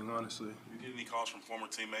amazing, honestly. You get any calls from former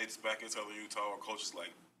teammates back in Southern Utah or coaches like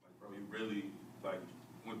bro, you really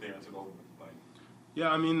went there and took over? Yeah,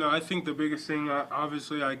 I mean, I think the biggest thing,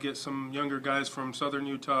 obviously, I get some younger guys from Southern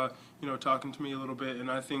Utah, talking to me a little bit, and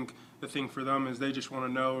I think the thing for them is they just want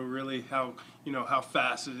to know really how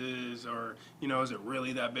fast it is, or, is it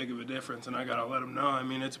really that big of a difference? And I got to let them know. I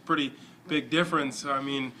mean, it's a pretty big difference. I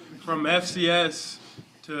mean, from FCS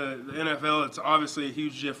to the NFL, it's obviously a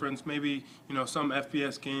huge difference. Maybe, some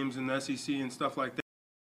FBS games in the SEC and stuff like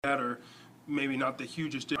that are maybe not the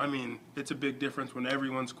hugest. I mean, it's a big difference when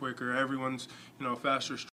everyone's quicker, everyone's,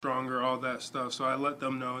 faster, stronger, all that stuff. So I let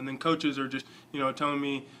them know. And then coaches are just, telling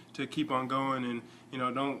me to keep on going and,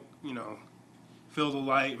 don't, feel the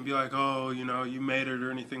light and be like, oh, you made it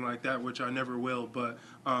or anything like that, which I never will. But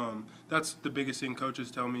that's the biggest thing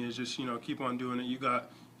coaches tell me is just, keep on doing it. You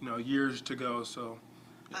got, years to go. So.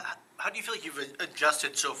 How do you feel like you've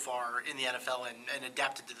adjusted so far in the NFL and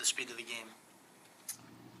adapted to the speed of the game?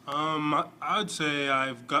 I'd say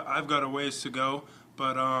I've got a ways to go,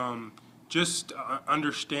 but just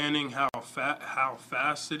understanding how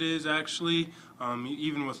fast it is actually,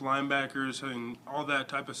 even with linebackers and all that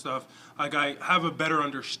type of stuff. Like I have a better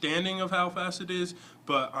understanding of how fast it is,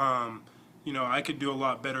 but I could do a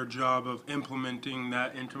lot better job of implementing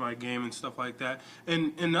that into my game and stuff like that.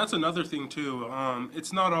 And that's another thing too.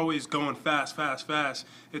 It's not always going fast.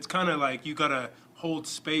 It's kind of like you gotta hold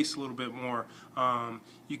space a little bit more.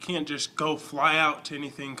 You can't just go fly out to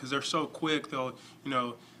anything because they're so quick. They'll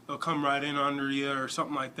come right in under you or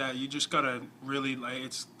something like that. You just gotta really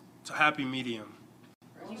it's a happy medium.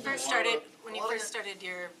 When you first started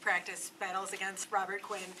your practice battles against Robert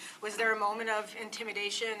Quinn, was there a moment of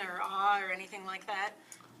intimidation or awe or anything like that?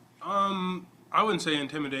 I wouldn't say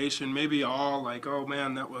intimidation, maybe awe, like, oh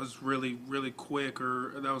man, that was really, really quick,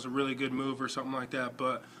 or that was a really good move or something like that.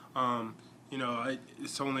 But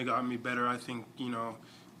it's only gotten me better. I think,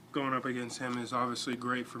 going up against him is obviously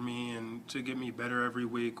great for me, and to get me better every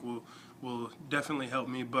week will definitely help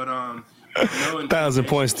me. But 1,000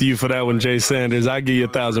 points to you for that one, Jay Sanders. I give you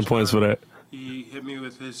 1,000 points for that. He hit me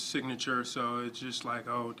with his signature, so it's just like,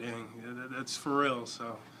 oh dang, that's for real.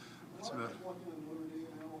 So that's about it.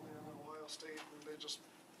 Ohio State, and they just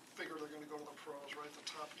figure they're going to go to the pros, right? The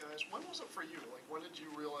top guys. When was it for you? Like, when did you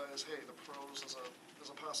realize, hey, the pros is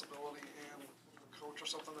a possibility, and the coach or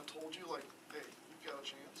something that told you, like, hey, you've got a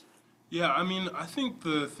chance? Yeah, I mean, I think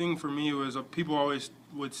the thing for me was people always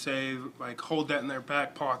would say, like, hold that in their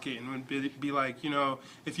back pocket, and would be like,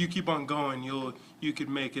 if you keep on going, you could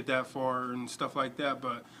make it that far and stuff like that.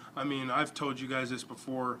 But I mean, I've told you guys this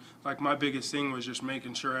before. Like, my biggest thing was just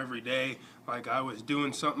making sure every day, like, I was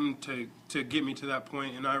doing something to get me to that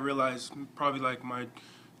point. And I realized probably like my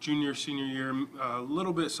junior, senior year, a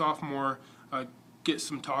little bit sophomore, get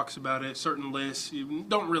some talks about it, certain lists. You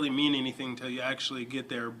don't really mean anything until you actually get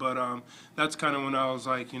there. But that's kind of when I was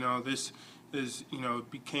like, this is,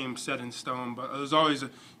 became set in stone. But it was always,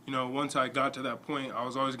 once I got to that point, I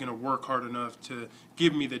was always going to work hard enough to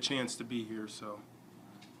give me the chance to be here. So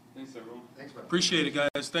thanks, everyone. Thanks, man. Appreciate it,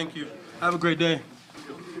 guys. Thank you. Have a great day.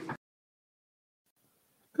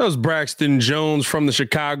 That was Braxton Jones from the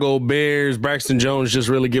Chicago Bears. Braxton Jones just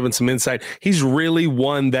really giving some insight. He's really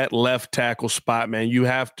won that left tackle spot, man. You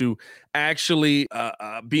have to actually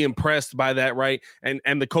be impressed by that, right?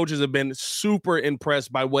 And the coaches have been super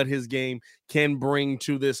impressed by what his game can bring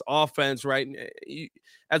to this offense, right?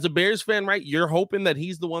 As a Bears fan, right, you're hoping that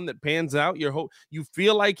he's the one that pans out. You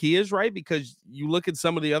feel like he is, right? Because you look at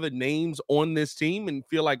some of the other names on this team and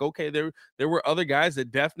feel like, okay, there were other guys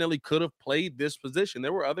that definitely could have played this position.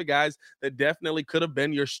 There were other guys that definitely could have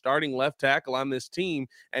been your starting left tackle on this team.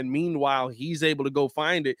 And meanwhile, he's able to go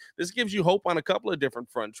find it. This gives you hope on a couple of different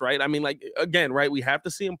fronts, right? I mean, like, again, right, we have to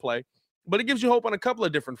see him play, but it gives you hope on a couple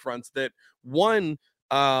of different fronts that, one,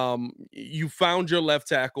 you found your left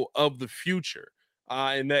tackle of the future,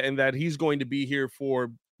 and that he's going to be here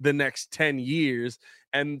for the next 10 years.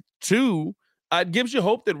 And 2, it gives you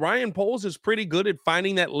hope that Ryan Poles is pretty good at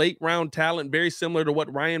finding that late round talent, very similar to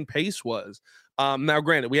what Ryan Pace was. Now,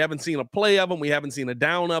 granted, we haven't seen a play of him. We haven't seen a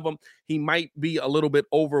down of him. He might be a little bit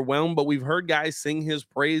overwhelmed, but we've heard guys sing his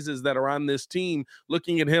praises that are on this team,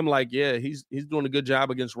 looking at him like, yeah, he's doing a good job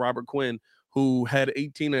against Robert Quinn, who had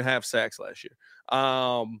 18 and a half sacks last year.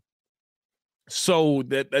 So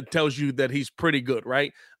that tells you that he's pretty good,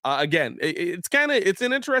 right? Again, it's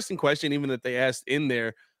an interesting question, even that they asked in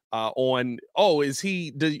there do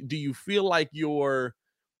you feel like you're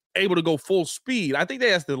able to go full speed? I think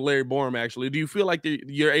they asked Larry Borum, actually. Do you feel like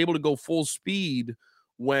you're able to go full speed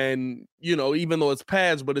when, even though it's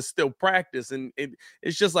pads, but it's still practice? And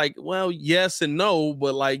it's just like, well, yes and no,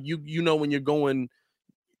 but like,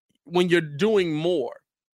 when you're doing more.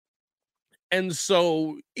 And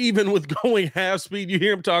so even with going half speed, you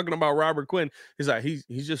hear him talking about Robert Quinn. He's like, he's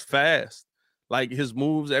just fast. Like his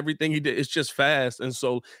moves, everything he did, it's just fast. And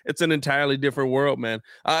so it's an entirely different world, man.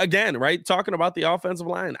 Again, right, talking about the offensive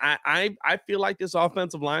line, I feel like this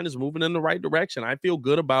offensive line is moving in the right direction. I feel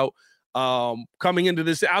good about coming into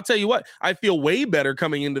this. I'll tell you what, I feel way better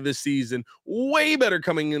coming into this season,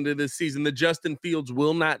 that Justin Fields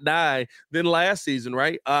will not die than last season,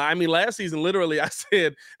 right? Last season, literally, I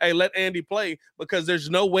said, hey, let Andy play, because there's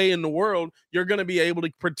no way in the world you're going to be able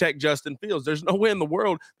to protect Justin Fields. There's no way in the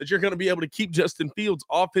world that you're going to be able to keep Justin Fields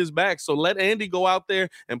off his back. So let Andy go out there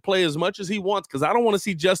and play as much as he wants, because I don't want to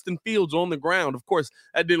see Justin Fields on the ground. Of course,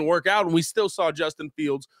 that didn't work out, and we still saw Justin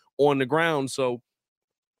Fields on the ground. So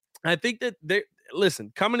I think that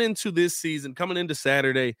coming into this season, coming into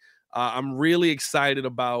Saturday, I'm really excited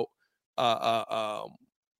about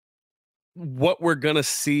what we're going to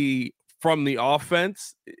see from the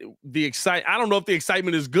offense. I don't know if the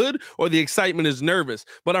excitement is good or the excitement is nervous,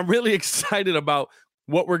 but I'm really excited about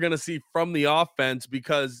what we're going to see from the offense,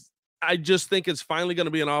 because I just think it's finally going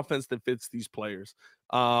to be an offense that fits these players.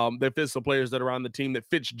 That fits the players that are on the team, that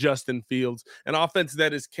fits Justin Fields, an offense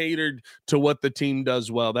that is catered to what the team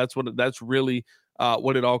does well. That's really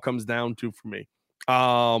what it all comes down to for me.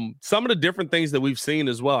 Some of the different things that we've seen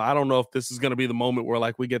as well. I don't know if this is going to be the moment where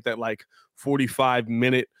like we get that like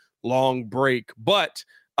 45-minute long break, but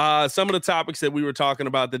some of the topics that we were talking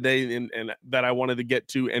about today and that I wanted to get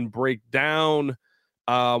to and break down.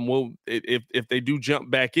 If they do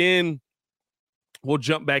jump back in, we'll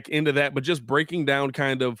jump back into that, but just breaking down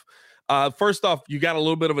kind of, first off, you got a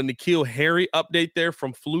little bit of a N'Keal Harry update there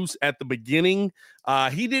from Flus at the beginning.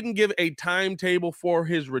 He didn't give a timetable for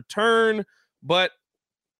his return, but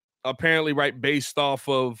apparently, right, based off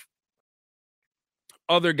of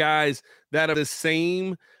other guys that are the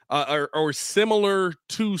same or similar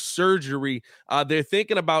to surgery, they're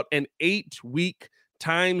thinking about an 8-week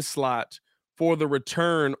time slot for the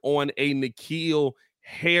return on a N'Keal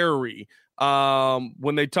Harry.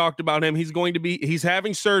 When they talked about him, he's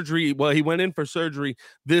having surgery. Well, he went in for surgery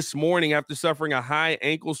this morning after suffering a high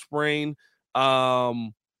ankle sprain.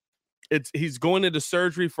 He's going into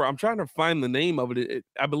surgery for, I'm trying to find the name of it.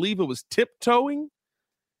 I believe it was tiptoeing.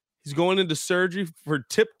 He's going into surgery for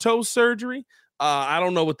tiptoe surgery. I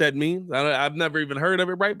don't know what that means. I've never even heard of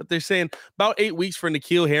it, right? But they're saying about 8 weeks for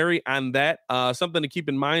N'Keal Harry on that. Something to keep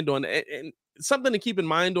in mind on, and something to keep in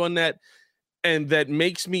mind on that. And that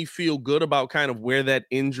makes me feel good about kind of where that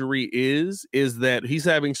injury is that he's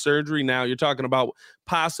having surgery now. You're talking about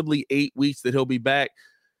possibly 8 weeks that he'll be back.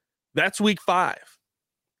 That's week 5.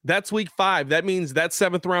 That means that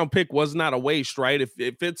 7th round pick was not a waste, right? If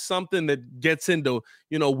it's something that gets into,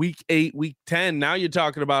 week 8, week 10, now you're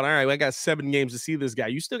talking about, all right, I got 7 games to see this guy.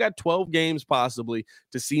 You still got 12 games possibly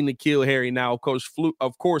to see N'Keal Harry. Now, of course,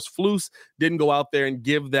 Flus didn't go out there and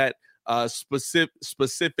give that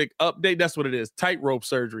specific update. That's what it is. Tightrope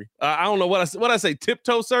surgery. I don't know what I say.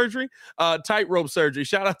 Tiptoe surgery. Tightrope surgery.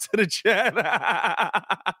 Shout out to the chat.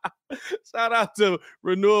 Shout out to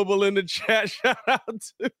Renewable in the chat. Shout out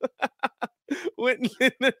to Whitney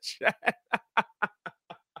in the chat.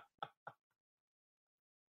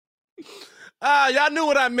 Y'all knew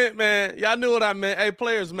what I meant, man. Y'all knew what I meant. Hey,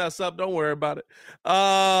 players mess up. Don't worry about it.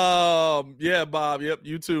 Yeah, Bob. Yep,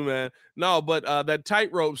 you too, man. No, but that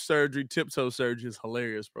tightrope surgery, tiptoe surgery is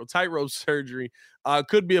hilarious, bro. Tightrope surgery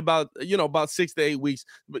could be about 6 to 8 weeks.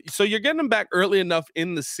 But so you're getting them back early enough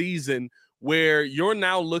in the season where you're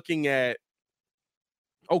now looking at,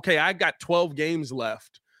 okay, I got 12 games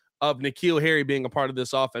left of N'Keal Harry being a part of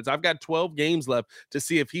this offense. I've got 12 games left to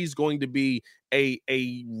see if he's going to be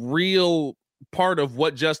a real part of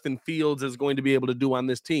what Justin Fields is going to be able to do on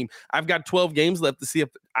this team. I've got 12 games left to see if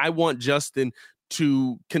I want Justin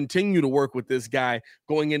to continue to work with this guy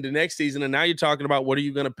going into next season. And now you're talking about what are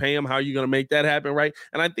you going to pay him? How are you going to make that happen, right?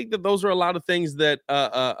 And I think that those are a lot of things that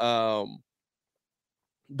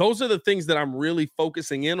those are the things that I'm really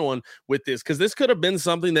focusing in on with this, because this could have been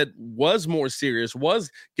something that was more serious, was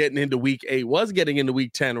getting into week 8, was getting into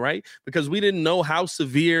week 10, right? Because we didn't know how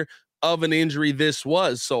severe of an injury this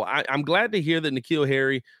was. So I'm glad to hear that N'Keal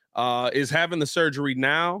Harry is having the surgery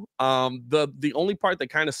now. The only part that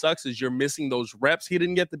kind of sucks is you're missing those reps. He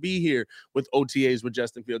didn't get to be here with OTAs with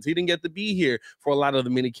Justin Fields. He didn't get to be here for a lot of the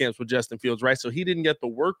mini camps with Justin Fields, right? So he didn't get to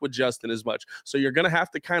work with Justin as much. So you're going to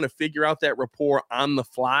have to kind of figure out that rapport on the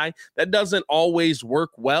fly. That doesn't always work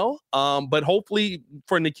well, but hopefully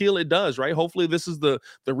for N'Keal it does, right? Hopefully this is the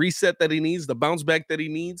reset that he needs, the bounce back that he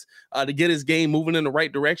needs to get his game moving in the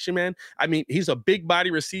right direction, man. I mean, he's a big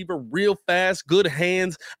body receiver, real fast, good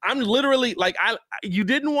hands. I'm literally like, you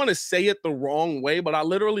didn't want to say it the wrong way, but I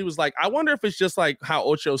literally was like, I wonder if it's just like how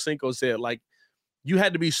Ocho Cinco said, like, you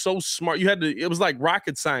had to be so smart. It was like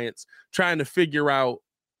rocket science trying to figure out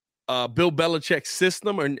Bill Belichick's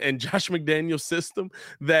system and Josh McDaniel's system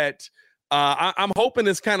that I'm hoping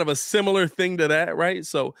it's kind of a similar thing to that, right?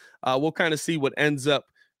 So we'll kind of see what ends up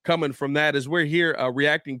coming from that as we're here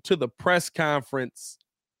reacting to the press conference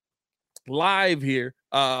live here.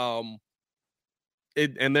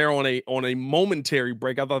 And they're on a momentary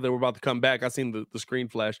break. I thought they were about to come back. I seen the screen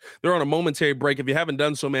flash. They're on a momentary break. If you haven't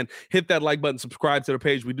done so, man, hit that like button, subscribe to the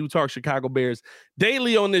page. We do talk Chicago Bears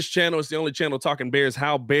daily on this channel. It's the only channel talking Bears,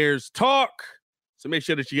 how Bears talk. So make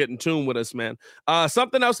sure that you get in tune with us, man.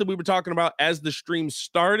 Something else that we were talking about as the stream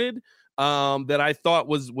started that I thought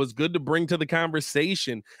was good to bring to the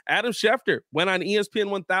conversation. Adam Schefter went on ESPN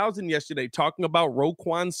 1000 yesterday talking about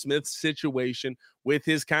Roquan Smith's situation with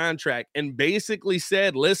his contract and basically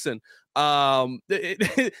said, listen,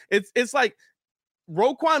 it's like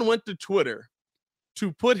Roquan went to Twitter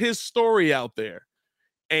to put his story out there,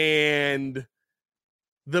 and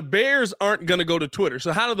the Bears aren't going to go to Twitter.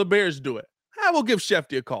 So how do the Bears do it? I will give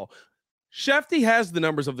Schefty a call. Schefty has the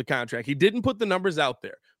numbers of the contract. He didn't put the numbers out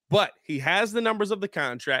there, but he has the numbers of the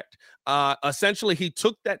contract. Essentially, he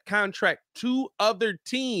took that contract to other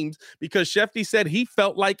teams because Schefty said he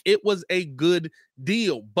felt like it was a good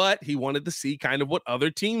deal, but he wanted to see kind of what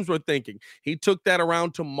other teams were thinking. He took that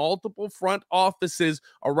around to multiple front offices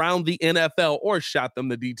around the NFL, or shot them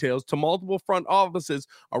the details to multiple front offices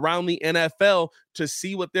around the NFL to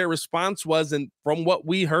see what their response was. And from what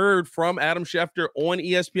we heard from Adam Schefter on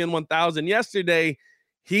ESPN 1000 yesterday,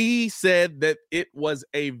 he said that it was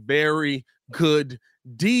a very good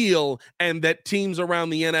deal and that teams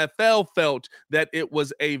around the NFL felt that it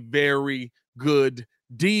was a very good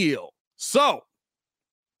deal. So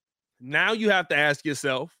now you have to ask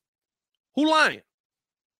yourself, who lying?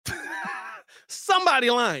 Somebody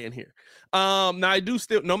lying here. Now I do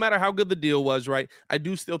still, no matter how good the deal was, right, I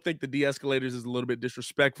do still think the de-escalators is a little bit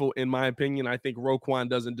disrespectful in my opinion. I think Roquan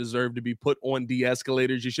doesn't deserve to be put on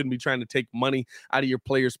de-escalators. You shouldn't be trying to take money out of your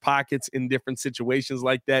players' pockets in different situations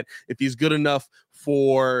like that. If he's good enough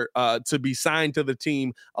for to be signed to the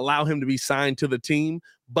team, allow him to be signed to the team.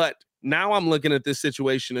 But now I'm looking at this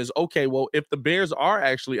situation as, okay, well, if the Bears are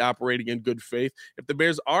actually operating in good faith, if the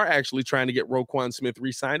Bears are actually trying to get Roquan Smith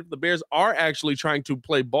re-signed, if the Bears are actually trying to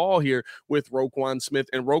play ball here with Roquan Smith,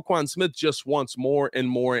 and Roquan Smith just wants more and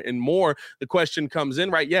more and more, the question comes in,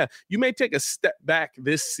 right? Yeah, you may take a step back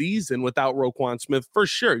this season without Roquan Smith, for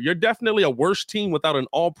sure. You're definitely a worse team without an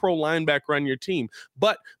all-pro linebacker on your team.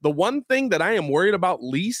 But the one thing that I am worried about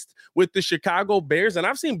least with the Chicago Bears, and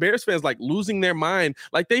I've seen Bears fans like losing their mind,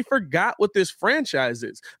 like they forgot what this franchise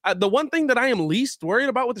is. The one thing that I am least worried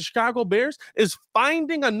about with the Chicago Bears is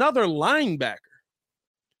finding another linebacker.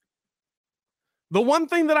 The one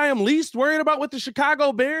thing that I am least worried about with the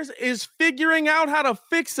Chicago Bears is figuring out how to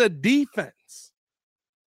fix a defense.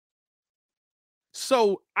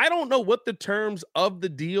 So I don't know what the terms of the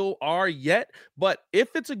deal are yet, but if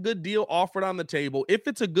it's a good deal offered on the table, if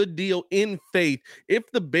it's a good deal in faith, if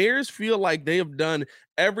the Bears feel like they have done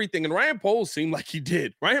everything, and Ryan Poles seemed like he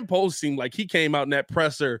did. Ryan Poles seemed like he came out in that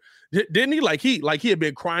presser, didn't he? Like he had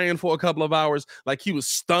been crying for a couple of hours, like he was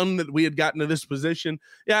stunned that we had gotten to this position.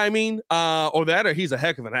 Yeah, I mean, or he's a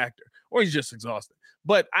heck of an actor, or he's just exhausted.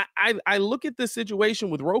 But I look at this situation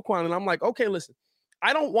with Roquan, and I'm like, okay, listen,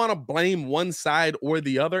 I don't want to blame one side or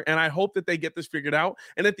the other, and I hope that they get this figured out.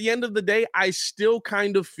 And at the end of the day, I still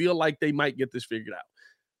kind of feel like they might get this figured out.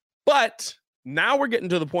 But Now we're getting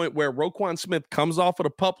to the point where Roquan Smith comes off of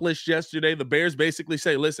the PUP list yesterday. The Bears basically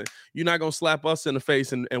say, listen, you're not going to slap us in the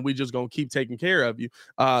face and we just going to keep taking care of you.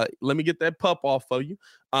 Let me get that PUP off of you.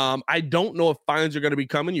 I don't know if fines are going to be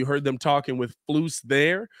coming. You heard them talking with Flus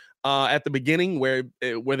there at the beginning where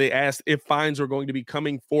they asked if fines are going to be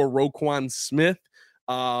coming for Roquan Smith.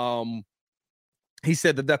 He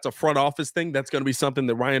said that that's a front office thing. That's going to be something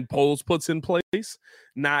that Ryan Poles puts in place,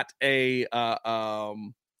 not a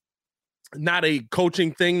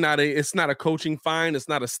coaching thing. It's not a coaching fine. It's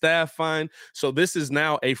not a staff fine. So this is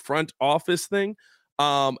now a front office thing.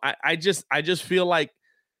 I just feel like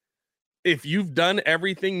if you've done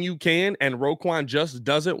everything you can and Roquan just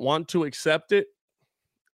doesn't want to accept it,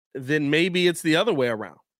 then maybe it's the other way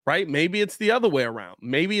around, right? Maybe it's the other way around.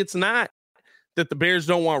 Maybe it's not that the Bears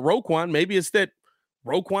don't want Roquan. Maybe it's that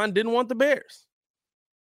Roquan didn't want the Bears.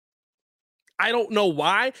 I don't know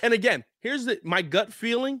why. And again, here's my gut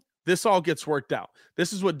feeling. This all gets worked out.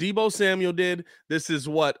 This is what Deebo Samuel did. This is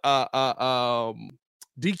what DK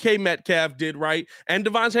Metcalf did, right? And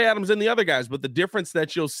Devontae Adams and the other guys. But the difference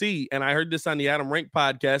that you'll see, and I heard this on the Adam Rank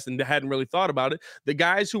podcast and hadn't really thought about it, the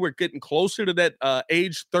guys who were getting closer to that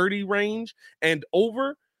age 30 range and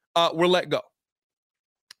over were let go.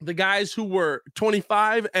 The guys who were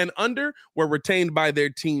 25 and under were retained by their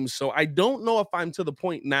teams. So I don't know if I'm to the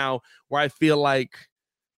point now where I feel like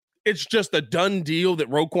it's just a done deal that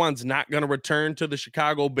Roquan's not going to return to the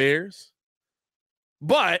Chicago Bears.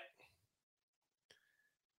 But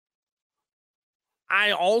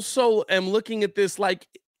I also am looking at this like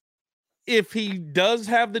if he does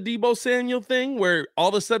have the Deebo Samuel thing where all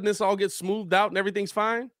of a sudden this all gets smoothed out and everything's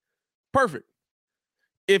fine, perfect.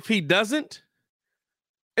 If he doesn't,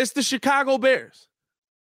 it's the Chicago Bears.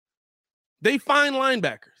 They find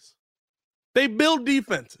linebackers. They build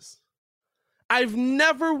defenses. I've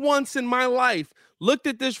never once in my life looked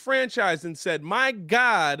at this franchise and said, my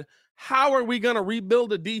God, how are we going to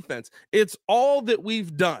rebuild a defense? It's all that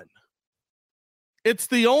we've done. It's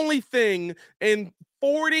the only thing in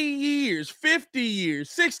 40 years, 50 years,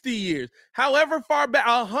 60 years, however far back,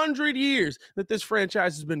 100 years that this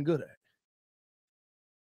franchise has been good at.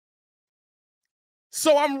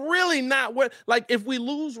 So I'm really not like if we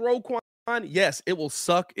lose Roquan, yes, it will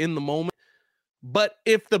suck in the moment. But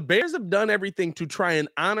if the Bears have done everything to try and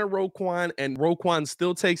honor Roquan and Roquan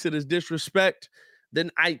still takes it as disrespect, then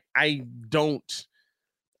I'm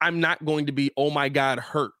not going to be, oh my God,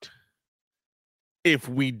 hurt if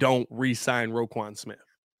we don't re-sign Roquan Smith.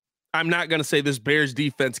 I'm not going to say this Bears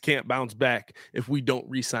defense can't bounce back if we don't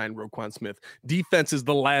re-sign Roquan Smith. Defense is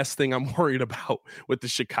the last thing I'm worried about with the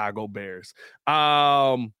Chicago Bears.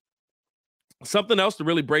 Something else to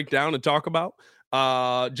really break down and talk about.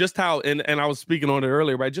 Just how, and I was speaking on it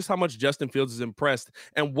earlier, right? Just how much Justin Fields is impressed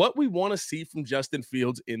and what we want to see from Justin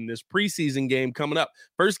Fields in this preseason game coming up.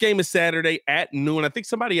 First game is Saturday at noon. I think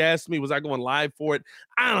somebody asked me, was I going live for it?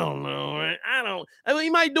 I don't know. I mean, we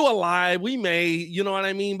might do a live. We may, you know what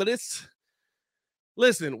I mean? But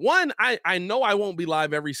listen, one, I know I won't be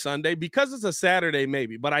live every Sunday because it's a Saturday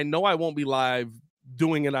maybe, but I know I won't be live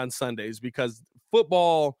doing it on Sundays because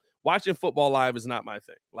watching football live is not my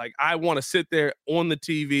thing. Like, I want to sit there on the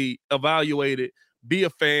TV, evaluate it, be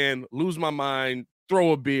a fan, lose my mind,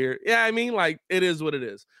 throw a beer. Yeah, I mean, like, it is what it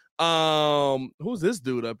is. Who's this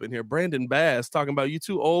dude up in here? Brandon Bass talking about you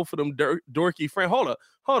too old for them dorky friend. Hold up.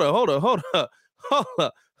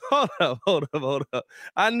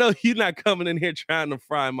 I know you're not coming in here trying to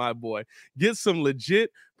fry my boy. Get some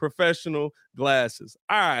legit professional glasses.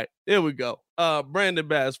 All right, here we go. Brandon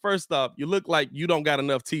Bass, first off, you look like you don't got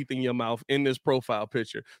enough teeth in your mouth in this profile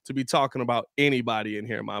picture to be talking about anybody in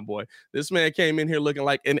here, my boy. This man came in here looking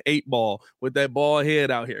like an 8-ball with that bald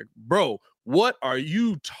head out here. Bro, what are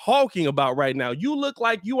you talking about right now? You look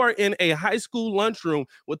like you are in a high school lunchroom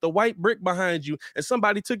with the white brick behind you and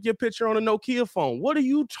somebody took your picture on a Nokia phone. What are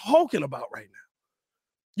you talking about right now?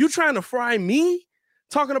 You trying to fry me?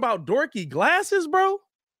 Talking about dorky glasses, bro?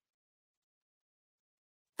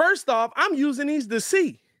 First off, I'm using these to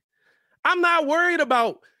see. I'm not worried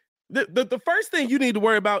about the first thing you need to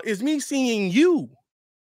worry about is me seeing you.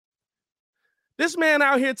 This man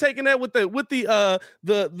out here taking that what's that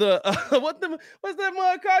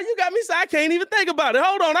mud called? You got me so I can't even think about it.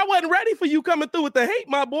 Hold on, I wasn't ready for you coming through with the hate,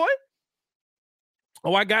 my boy.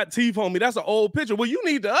 Oh, I got teeth on me. That's an old picture. Well, you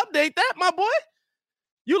need to update that, my boy.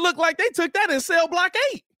 You look like they took that in cell block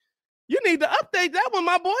 8. You need to update that one,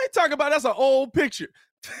 my boy. Talk about that's an old picture.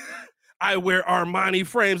 I wear Armani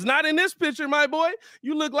frames. Not in this picture, my boy.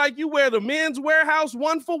 You look like you wear the Men's Warehouse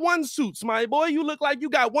 1-for-1 suits, my boy. You look like you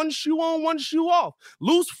got one shoe on, one shoe off.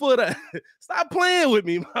 Loose foot. Stop playing with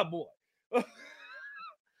me, my boy.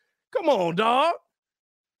 Come on, dog.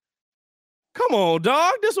 Come on,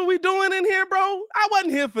 dog. This what we doing in here, bro? I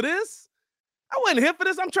wasn't here for this.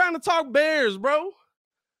 I'm trying to talk Bears, bro.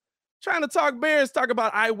 Trying to talk Bears, talk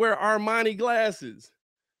about I wear Armani glasses.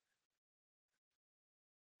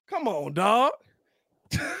 Come on, dog.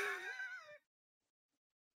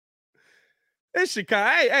 It's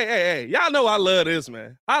Chicago. Hey. Y'all know I love this,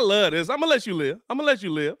 man. I love this. I'm going to let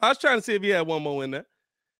you live. I was trying to see if you had one more in there.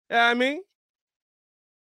 You know what I mean?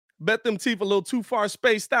 Bet them teeth a little too far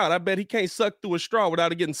spaced out. I bet he can't suck through a straw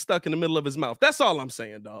without it getting stuck in the middle of his mouth. That's all I'm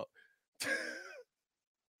saying, dog.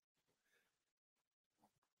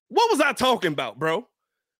 What was I talking about, bro?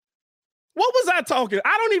 What was I talking?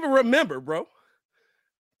 I don't even remember, bro.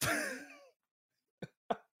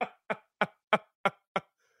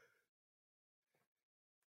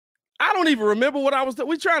 I don't even remember what I was.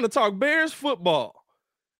 We trying to talk Bears football.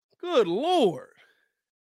 Good Lord.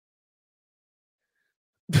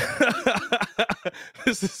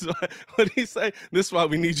 This is what he say. This is why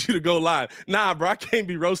we need you to go live. Nah, bro, I can't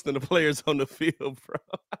be roasting the players on the field, bro.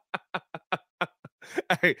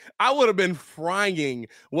 Hey, I would have been frying.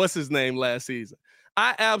 What's his name last season?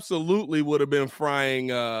 I absolutely would have been frying.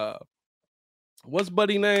 What's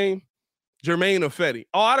buddy name? Jermaine Ifedi.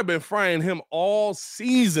 Oh, I'd have been frying him all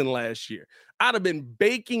season last year. I'd have been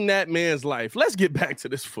baking that man's life. Let's get back to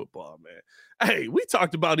this football, man. Hey, we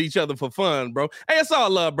talked about each other for fun, bro. Hey, it's all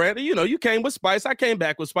love, Brandon. You know, you came with Spice. I came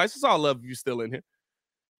back with Spice. It's all love if you still in here.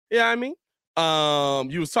 Yeah, I mean,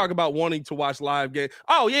 you was talking about wanting to watch live game.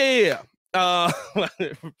 Oh, yeah. My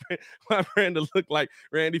Brandon looked like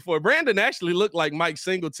Randy Ford. Brandon actually looked like Mike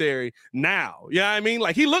Singletary now. Yeah, I mean,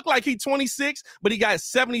 like he looked like he's 26, but he got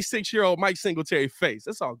 76-year-old Mike Singletary face.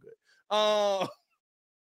 That's all good.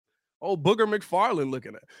 Booger McFarland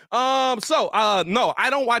looking at. No, I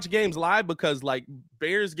don't watch games live because like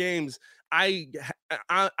Bears games, I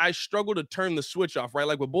struggle to turn the switch off, right?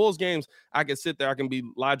 Like with Bulls games, I can sit there, I can be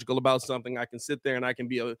logical about something, I can sit there and I can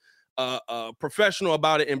be a professional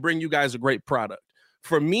about it and bring you guys a great product.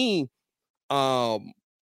 For me,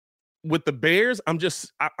 with the Bears, I'm a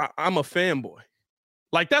fanboy.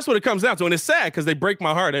 Like that's what it comes down to. And it's sad because they break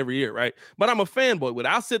my heart every year, right? But I'm a fanboy with it.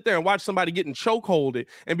 I'll sit there and watch somebody getting chokeholded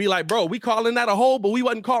and be like, bro, we calling that a hold, but we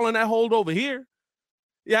wasn't calling that hold over here.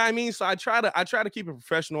 Yeah, I mean, so I try to keep it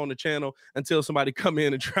professional on the channel until somebody come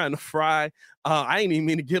in and trying to fry. I ain't even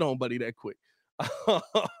mean to get on Buddy that quick.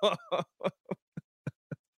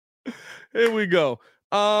 Here we go.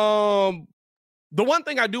 The one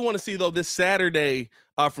thing I do want to see, though, this Saturday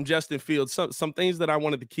from Justin Fields, some things that I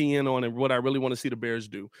wanted to key in on and what I really want to see the Bears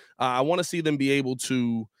do. I want to see them be able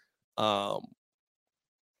to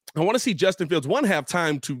I want to see Justin Fields, have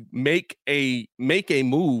time to make a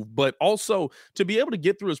move, but also to be able to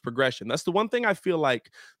get through his progression. That's the one thing I feel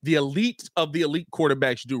like the elite of the elite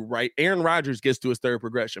quarterbacks do, right? Aaron Rodgers gets to his third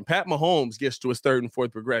progression. Pat Mahomes gets to his third and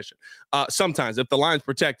fourth progression. Sometimes if the line's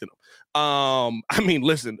protecting him. I mean,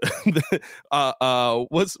 listen,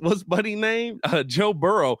 what's buddy name? Joe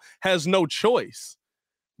Burrow has no choice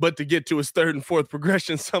but to get to his third and fourth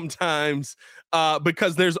progression sometimes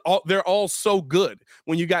because they're all so good.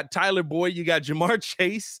 When you got Tyler Boyd, you got Jamar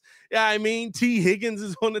Chase. Yeah, I mean, T. Higgins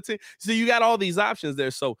is on the team. So you got all these options there.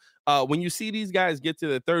 So when you see these guys get to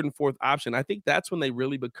the third and fourth option, I think that's when they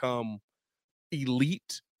really become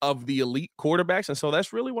elite of the elite quarterbacks. And so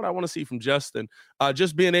that's really what I want to see from Justin.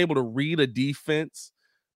 Just being able to read a defense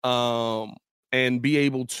and be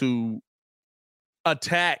able to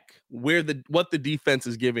attack what the defense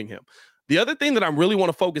is giving him. The other thing that I really want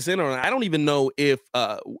to focus in on, I don't even know if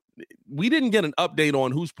we didn't get an update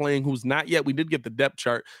on who's playing, who's not yet. We did get the depth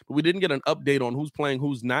chart, but we didn't get an update on who's playing,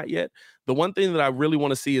 who's not yet. The one thing that I really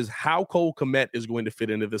want to see is how Cole Kmet is going to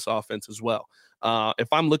fit into this offense as well. If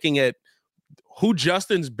I'm looking at who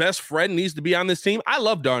Justin's best friend needs to be on this team, I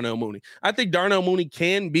love Darnell Mooney. I think Darnell Mooney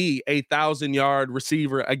can be a 1,000-yard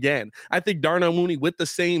receiver again. I think Darnell Mooney with the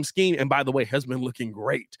same scheme, and by the way, has been looking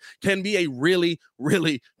great, can be a really,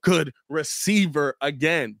 really good receiver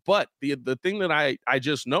again. But the thing that I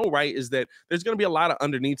just know, right, is that there's going to be a lot of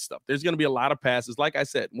underneath stuff. There's going to be a lot of passes. Like I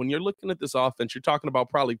said, when you're looking at this offense, you're talking about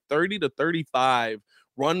probably 30 to 35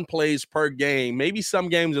 run plays per game. Maybe some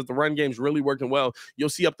games, if the run game's really working well, you'll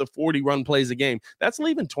see up to 40 run plays a game. That's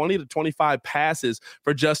leaving 20 to 25 passes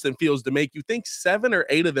for Justin Fields to make. You think 7 or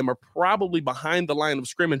 8 of them are probably behind the line of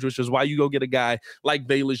scrimmage, which is why you go get a guy like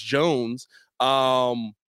Velus Jones.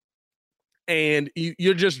 And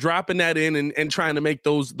you're just dropping that in and trying to make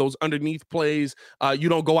those underneath plays. You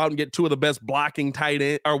don't go out and get 2 of the best blocking tight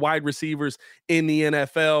end or wide receivers in the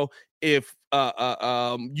NFL if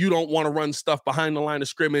you don't want to run stuff behind the line of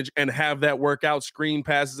scrimmage and have that work out, screen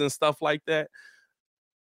passes and stuff like that.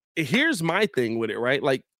 here's my thing with it, right?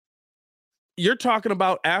 Like, you're talking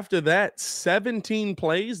about after that 17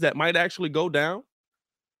 plays that might actually go down.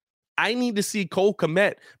 I need to see Cole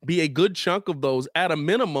Kmet be a good chunk of those at a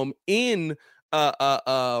minimum in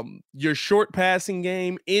your short passing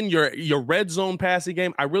game, in your red zone passing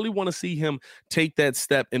game. I really want to see him take that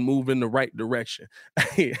step and move in the right direction.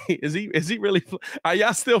 Is he really? Are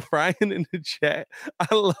y'all still frying in the chat?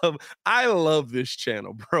 I love this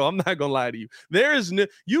channel, bro. I'm not gonna lie to you. There is no,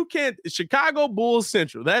 you can't, Chicago Bulls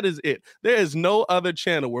Central. That is it. There is no other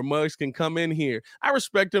channel where mugs can come in here. I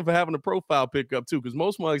respect him for having a profile pickup too, because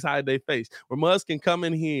most mugs hide their face. Where mugs can come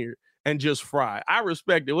in here and just fry. I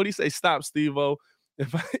respect it. What do you say? Stop, Steve-O.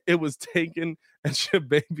 If it was taken at your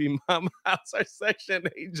baby mama house or section,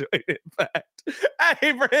 they joined it back.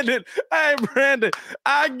 Hey, Brandon.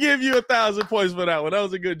 I give you 1,000 points for that one. That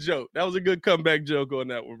was a good joke. That was a good comeback joke on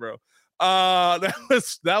that one, bro.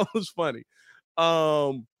 That was funny.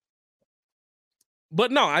 But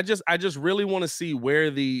no, I just really want to see where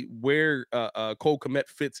Cole Kmet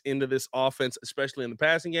fits into this offense, especially in the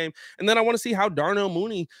passing game. And then I want to see how Darnell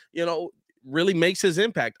Mooney, really makes his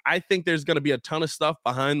impact. I think there's going to be a ton of stuff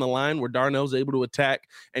behind the line where Darnell's able to attack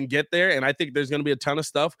and get there. And I think there's going to be a ton of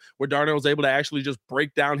stuff where Darnell's able to actually just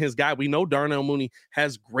break down his guy. We know Darnell Mooney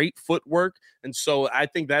has great footwork. And so I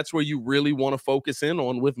think that's where you really want to focus in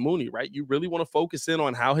on with Mooney, right? You really want to focus in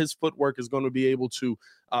on how his footwork is going to be able to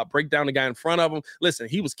break down the guy in front of him. Listen,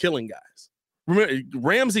 he was killing guys. Remember,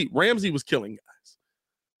 Ramsey was killing guys.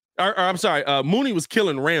 I'm sorry, Mooney was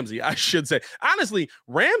killing Ramsey, I should say. Honestly,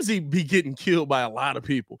 Ramsey be getting killed by a lot of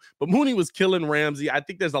people, but Mooney was killing Ramsey. I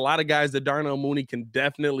think there's a lot of guys that Darnell Mooney can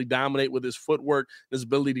definitely dominate with his footwork, his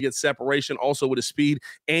ability to get separation, also with his speed.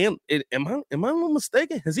 And am I a little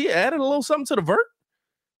mistaken? Has he added a little something to the vert?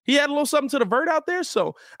 He had a little something to the vert out there.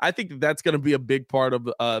 So I think that's going to be a big part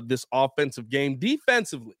of this offensive game.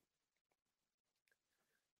 Defensively,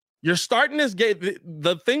 you're starting this game.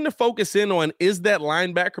 The thing to focus in on is that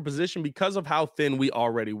linebacker position because of how thin we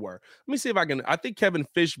already were. Let me see if I can. I think Kevin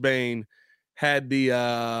Fishbane had the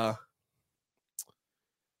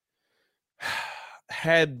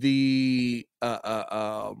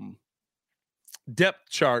depth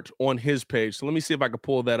chart on his page. So let me see if I can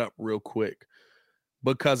pull that up real quick,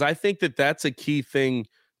 because I think that's a key thing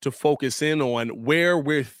to focus in on, where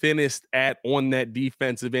we're thinnest at on that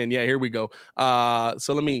defensive end. Yeah, here we go.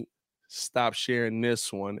 So let me stop sharing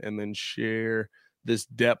this one and then share this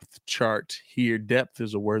depth chart here. Depth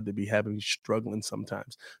is a word that be having me struggling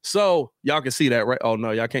sometimes. So y'all can see that, right? Oh,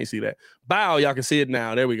 no, y'all can't see that. Bow, y'all can see it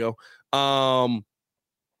now. There we go.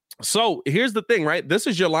 So here's the thing, right? This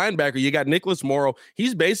is your linebacker. You got Nicholas Morrow.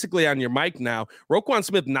 He's basically on your mic now. Roquan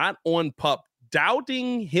Smith not on PUP.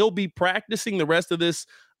 Doubting he'll be practicing the rest of this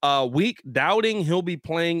week. Doubting he'll be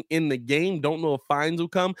playing in the game. Don't know if fines will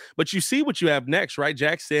come, but you see what you have next, right?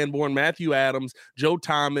 Jack Sanborn, Matthew Adams, Joe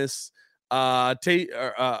Thomas, Noah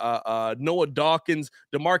Dawkins,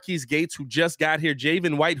 DeMarquise Gates, who just got here,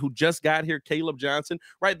 Javen White, who just got here, Caleb Johnson,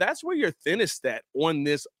 right? That's where you're thinnest at on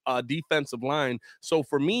this defensive line. So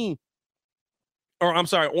for me, or I'm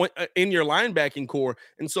sorry, in your linebacking core.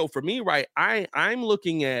 And so for me, right, I'm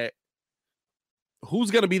looking at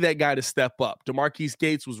who's going to be that guy to step up. DeMarquise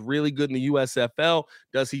Gates was really good in the USFL.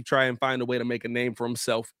 Does he try and find a way to make a name for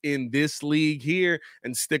himself in this league here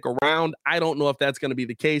and stick around? I don't know if that's going to be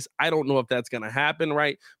the case. I don't know if that's going to happen,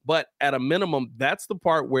 right? But at a minimum, that's the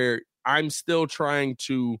part where I'm still trying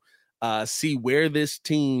to see where this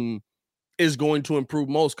team is going to improve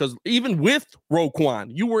most, because even with Roquan,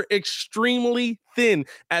 you were extremely thin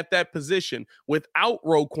at that position. Without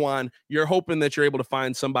Roquan, you're hoping that you're able to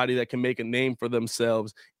find somebody that can make a name for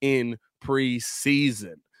themselves in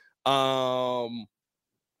preseason. But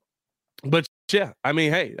yeah, I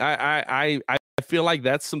mean, hey, I feel like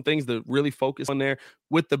that's some things to really focus on there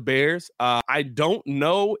with the Bears. I don't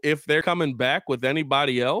know if they're coming back with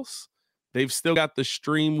anybody else. They've still got the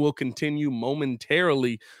stream will continue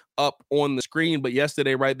momentarily up on the screen, but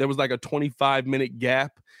yesterday, right, there was like a 25-minute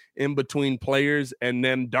gap in between players, and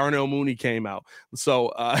then Darnell Mooney came out.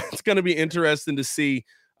 So it's going to be interesting to see.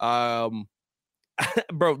 Bro,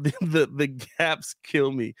 the gaps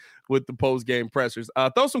kill me with the post-game pressers.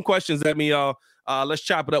 Throw some questions at me, y'all. Let's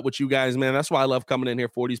chop it up with you guys, man. That's why I love coming in here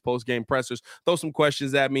for these post-game pressers. Throw some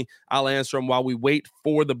questions at me. I'll answer them while we wait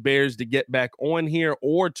for the Bears to get back on here,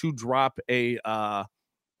 or to drop a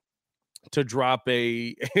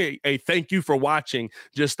thank you for watching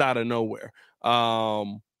just out of nowhere.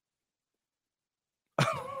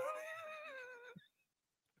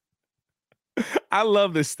 I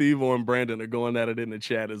love that Steve and Brandon are going at it in the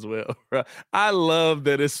chat as well. I love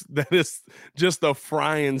that it's just a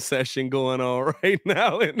frying session going on right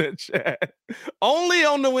now in the chat. Only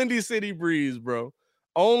on the Windy City Breeze, bro.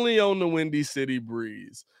 Only on the Windy City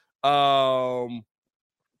Breeze. M-Man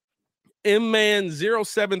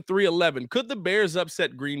 07311. Could the Bears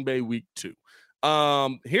upset Green Bay week 2?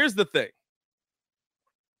 Here's the thing.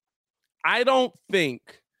 I don't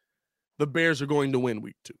think the Bears are going to win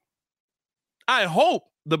week 2. I hope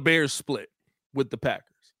the Bears split with the Packers.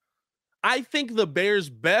 I think the Bears'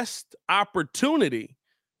 best opportunity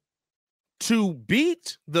to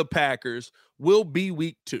beat the Packers will be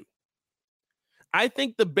week 2. I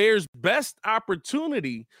think the Bears' best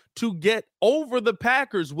opportunity to get over the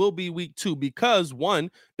Packers will be week 2 because,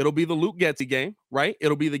 one, it'll be the Luke Getsy game, right?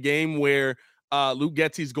 It'll be the game where Luke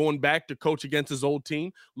Getsy's going back to coach against his old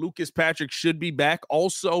team. Lucas Patrick should be back.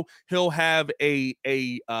 Also, he'll have a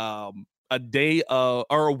day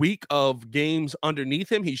or a week of games underneath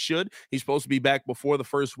him. He should. He's supposed to be back before the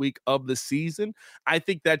first week of the season. I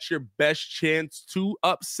think that's your best chance to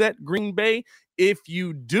upset Green Bay. If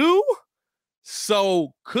you do,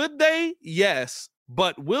 so could they? Yes.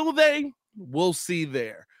 But will they? We'll see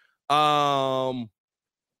there.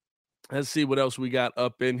 Let's see what else we got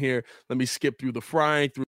up in here. Let me skip through the frying,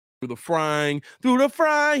 through the frying, through the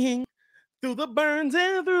frying, through the burns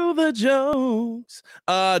and through the jokes.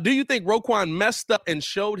 Do you think Roquan messed up and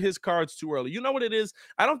showed his cards too early? You know what it is?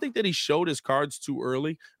 I don't think that he showed his cards too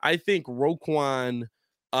early. I think Roquan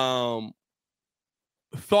thought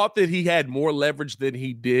that he had more leverage than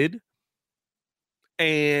he did.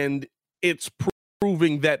 And it's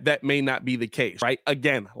proving that that may not be the case, right?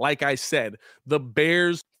 Again, like I said, the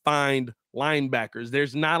Bears find linebackers.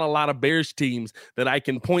 There's not a lot of Bears teams that I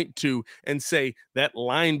can point to and say that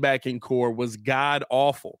linebacking core was god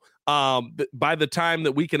awful. By the time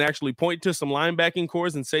that we can actually point to some linebacking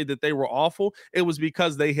cores and say that they were awful, it was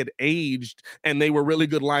because they had aged and they were really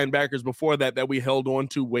good linebackers before that we held on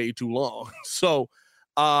to way too long. So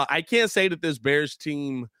I can't say that this Bears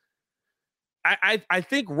team, I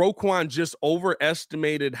think Roquan just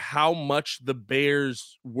overestimated how much the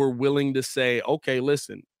Bears were willing to say, okay,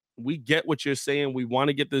 listen, we get what you're saying. We want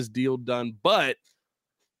to get this deal done, but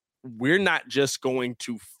we're not just going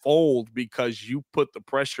to fold because you put the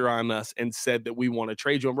pressure on us and said that we want to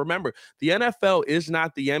trade you. And remember, the NFL is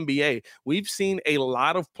not the NBA. We've seen a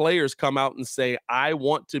lot of players come out and say, I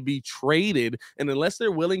want to be traded. And unless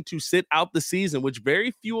they're willing to sit out the season, which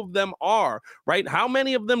very few of them are, right? How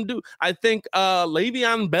many of them do? I think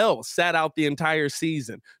Le'Veon Bell sat out the entire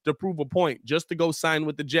season to prove a point just to go sign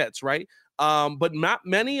with the Jets, right? But not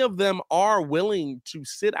many of them are willing to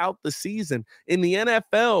sit out the season. In the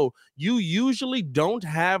NFL, you usually don't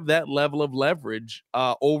have that level of leverage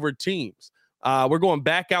over teams. We're going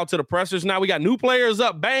back out to the pressers now. We got new players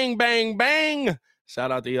up. Bang, bang, bang.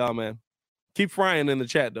 Shout out to y'all, man. Keep frying in the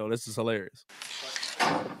chat, though. This is hilarious. The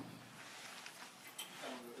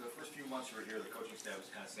first few months you were here, the coaching staff was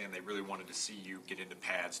kind of saying they really wanted to see you get into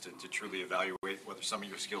pads to truly evaluate whether some of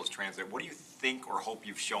your skills translate. What do you think or hope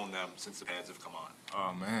you've shown them since the pads have come on?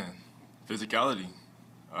 Oh, man. Physicality.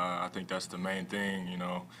 I think that's the main thing, you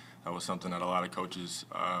know. That was something that a lot of coaches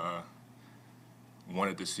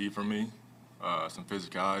wanted to see from me, some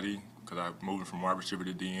physicality, because I'm moving from wide receiver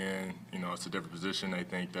to DN. You know, it's a different position. They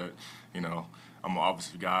think that, you know, I'm an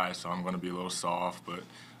offensive guy, so I'm going to be a little soft. But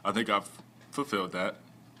I think I've fulfilled that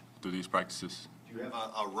through these practices. Do you have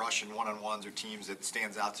a rush in one-on-ones or teams that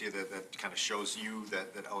stands out to you that kind of shows you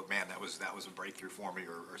that oh, man, that was a breakthrough for me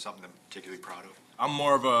or something I'm particularly proud of? I'm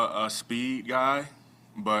more of a speed guy,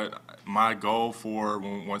 but my goal for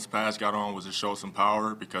once pass got on was to show some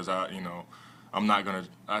power because I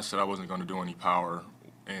said I wasn't gonna do any power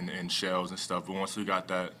in shells and stuff. But once we got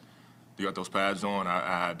those pads on,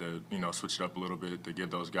 I had to, you know, switch it up a little bit to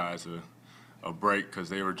give those guys a break because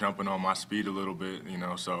they were jumping on my speed a little bit, you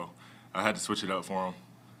know, so I had to switch it up for them.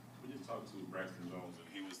 We just talked to Braxton Jones,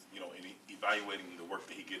 and he was, you know, evaluating the work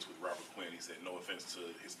that he gets with Robert Quinn. He said, no offense to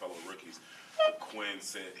his fellow rookies, but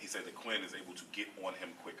he said that Quinn is able to get on him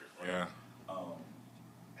quicker. Right? Yeah.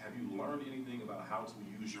 Have you learned anything about how to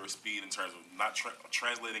use your speed in terms of not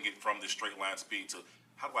translating it from this straight line speed to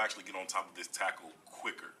how do I actually get on top of this tackle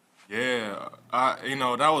quicker? Yeah,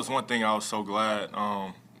 that was one thing I was so glad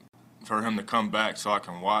for him to come back so I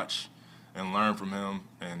can watch and learn from him.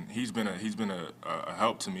 And he's been a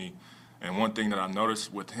help to me. And one thing that I've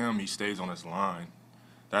noticed with him, he stays on his line.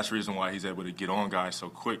 That's the reason why he's able to get on guys so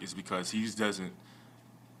quick is because he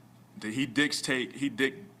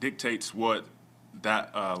dictates what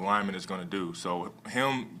that lineman is going to do. So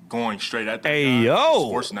him going straight at that guy, is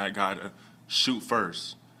forcing that guy to shoot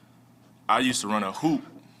first. I used to run a hoop,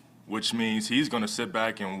 which means he's going to sit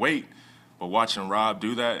back and wait. But watching Rob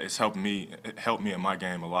do that, it helped me in my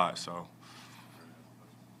game a lot. So.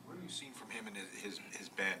 What have you seen from him in his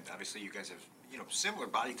bend? Obviously, you guys have similar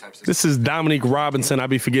body types. This is Dominique Robinson. I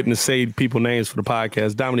be forgetting to say people names for the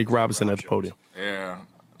podcast. Dominique Robinson at the podium. Yeah,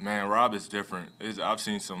 man, Rob is different. I've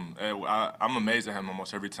seen some. I'm amazed at him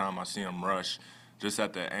almost every time I see him rush, just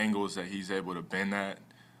at the angles that he's able to bend at.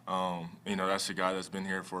 That's a guy that's been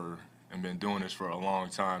here and been doing this for a long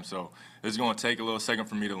time. So it's going to take a little second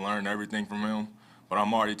for me to learn everything from him, but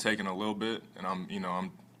I'm already taking a little bit, and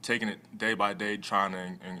I'm taking it day by day, trying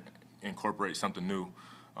to incorporate something new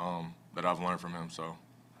that I've learned from him. So.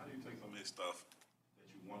 How do you take some of his stuff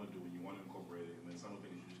that you want to do and you want to incorporate it, and then some of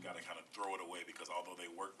the things you just got to kind of throw it away because although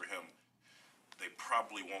they work for him, they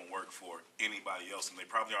probably won't work for anybody else, and they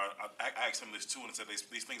probably are. I asked him this too, and said these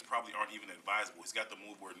things probably aren't even advisable. He's got the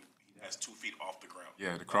move where he has 2 feet off the ground.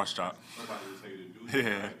 Yeah, the cross chop. Somebody would tell you to do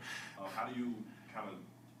Yeah. that. Right? How do you kind of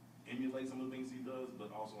emulate some of the things he does,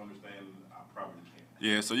 but also understand I probably can't?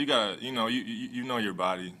 Yeah, so you got you know your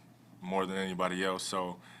body more than anybody else.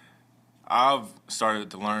 So I've started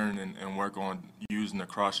to learn and work on using the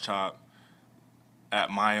cross chop at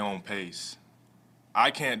my own pace. I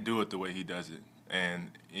can't do it the way he does it, and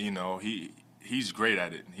he's great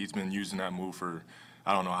at it. He's been using that move for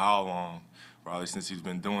I don't know how long, probably since he's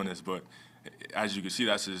been doing this. But as you can see,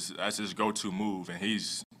 that's his go-to move, and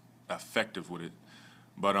he's effective with it.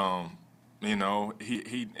 But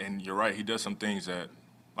he and you're right, he does some things that,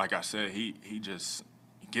 like I said, he just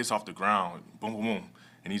gets off the ground, boom, boom, boom,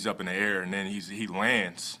 and he's up in the air, and then he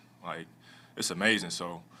lands. Like, it's amazing.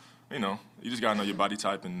 So, you just gotta know your body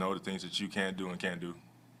type and know the things that you can do and can't do.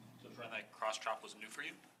 So trying that cross chop was new for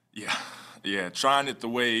you? Yeah, trying it the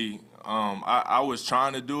way I was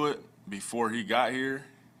trying to do it before he got here,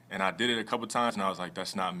 and I did it a couple times, and I was like,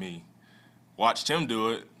 that's not me. Watched him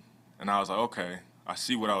do it, and I was like, okay, I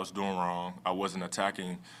see what I was doing wrong. I wasn't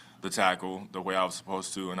attacking the tackle the way I was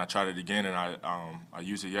supposed to, and I tried it again, and I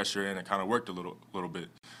used it yesterday, and it kind of worked a little bit.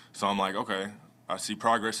 So I'm like, okay, I see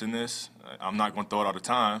progress in this. I'm not going to throw it all the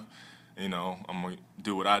time. I'm going to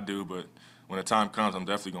do what I do, but when the time comes, I'm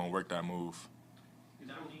definitely going to work that move.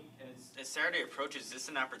 As Saturday approaches, is this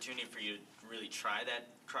an opportunity for you to really try that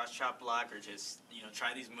cross chop block, or just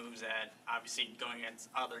try these moves that obviously going against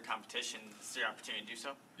other competition? Is there an opportunity to do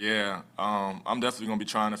so? Yeah, I'm definitely gonna be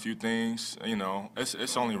trying a few things.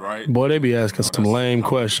 It's only right. Boy, they be asking some lame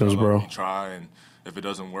questions, bro. Try, and if it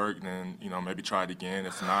doesn't work, then maybe try it again.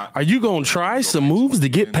 If not, are you gonna try some moves to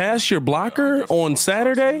get past your blocker on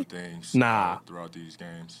Saturday? Nah. Throughout these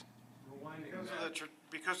games.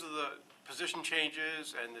 Because of the position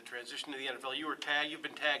changes and the transition to the NFL, you've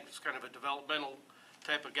been tagged as kind of a developmental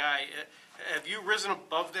type of guy. Have you risen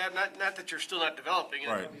above that? Not that you're still not developing,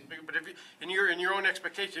 right. But in your own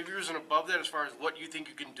expectations, have you risen above that as far as what you think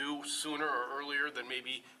you can do sooner or earlier than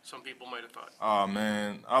maybe some people might have thought? Oh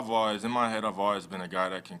man, in my head, I've always been a guy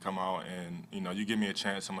that can come out and you give me a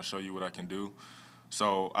chance, I'm gonna show you what I can do.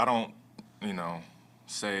 So I don't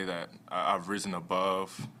say that I've risen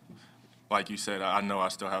above. Like you said, I know I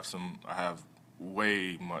still have I have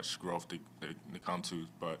way much growth to come to,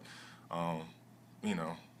 but I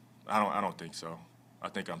don't think so. I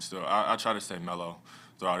think I'm still. I try to stay mellow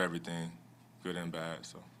throughout everything, good and bad.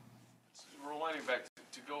 So. Rewinding back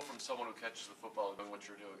to go from someone who catches the football and doing what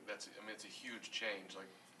you're doing, it's a huge change. Like,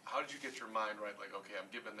 how did you get your mind right? Like, okay, I'm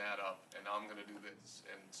giving that up, and now I'm going to do this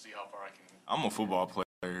and see how far I can. I'm a football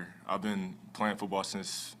player. I've been playing football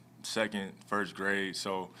since first grade.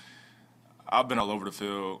 So I've been all over the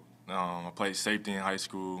field. I played safety in high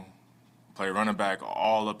school, played running back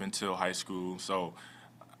all up until high school. So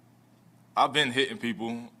I've been hitting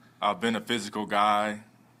people. I've been a physical guy.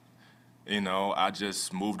 I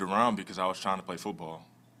just moved around because I was trying to play football.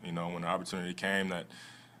 When the opportunity came that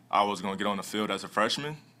I was going to get on the field as a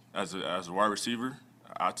freshman, as a wide receiver,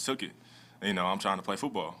 I took it. I'm trying to play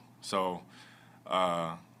football. So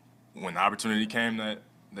when the opportunity came that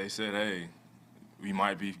they said, hey, we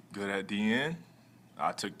might be good at DN,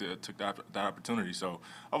 I took that opportunity. So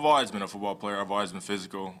I've always been a football player. I've always been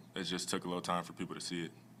physical. It just took a little time for people to see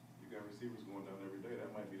it. You got receivers going down every day.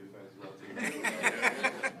 That might be the fastest route to the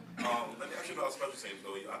Let me ask you about special teams,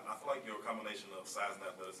 though. I feel like your combination of size and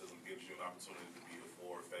athleticism gives you an opportunity to be a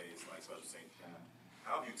forward-phase, like special teams guy.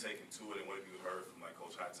 How have you taken to it, and what have you heard from like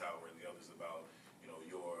Coach Hightower and the others about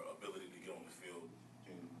your ability to get on the field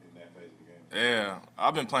in that phase of the game? Yeah,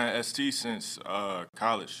 I've been playing ST since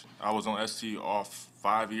college. I was on ST all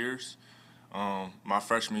 5 years. My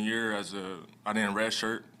freshman year I didn't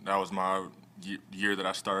redshirt. That was my year that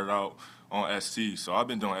I started out on ST. So I've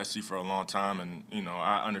been doing ST for a long time, and, you know,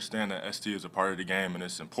 I understand that ST is a part of the game and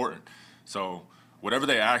it's important. So whatever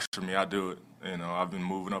they ask for me, I do it. You know, I've been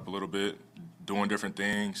moving up a little bit, doing different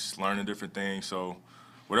things, learning different things. So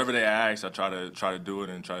whatever they ask, I try to do it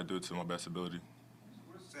and try to do it to my best ability.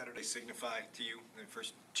 What does Saturday signify to you, the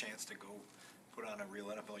first chance to go put on a real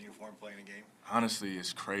NFL uniform, playing a game? Honestly,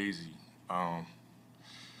 it's crazy.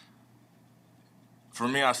 For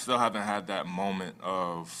me, I still haven't had that moment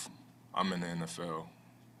of I'm in the NFL,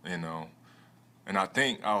 you know. And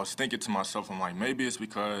I was thinking to myself, I'm like, maybe it's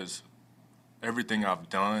because everything I've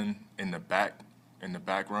done in the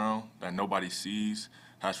background that nobody sees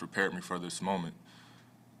has prepared me for this moment.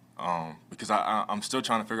 Because I'm still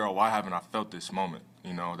trying to figure out why haven't I felt this moment,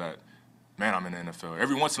 you know, that, man, I'm in the NFL.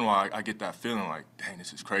 Every once in a while, I get that feeling like, dang,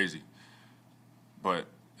 this is crazy. But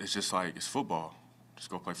it's just like, it's football. Just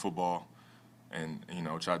go play football and, you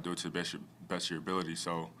know, try to do it to the best of your ability.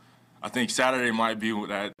 So I think Saturday might be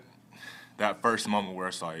that first moment where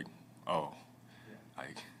it's like, oh,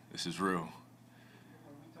 like, this is real. When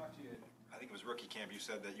we talked to you, I think it was rookie camp, you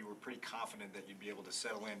said that you were pretty confident that you'd be able to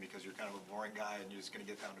settle in because you're kind of a boring guy and you're just going to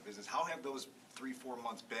get down to business. How have those 3-4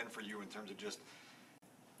 months been for you in terms of just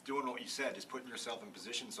doing what you said, just putting yourself in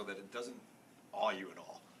position so that it doesn't awe you at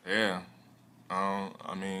all? Yeah.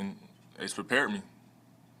 I mean, it's prepared me.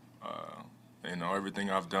 You know,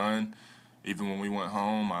 everything I've done, even when we went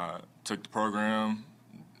home, I took the program,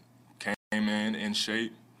 came in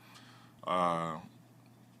shape,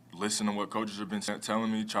 listen to what coaches have been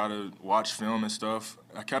telling me, try to watch film and stuff.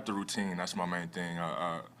 I kept the routine. That's my main thing.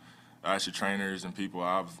 I ask the trainers and people,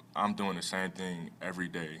 I'm doing the same thing every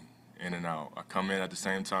day, in and out. I come in at the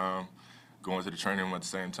same time, go into the training room at the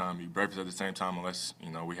same time, eat breakfast at the same time, unless,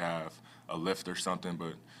 you know, we have a lift or something.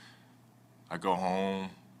 But I go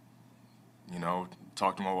home, you know,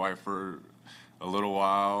 talk to my wife for a little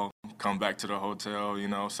while, come back to the hotel, you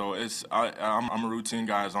know. So I'm a routine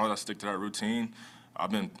guy. As long as I stick to that routine, I've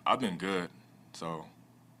been good. So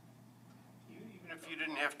Even if you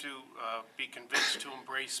didn't have to be convinced to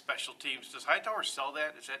embrace special teams, does Hightower sell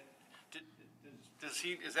that? Is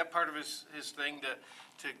that part of his thing to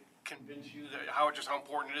convince you that how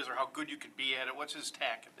important it is or how good you could be at it? What's his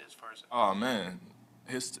tack as far as that? Oh man,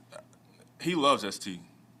 he loves ST.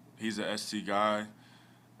 He's a ST guy,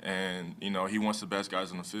 and, you know, he wants the best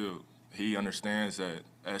guys on the field. He understands that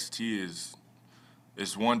ST is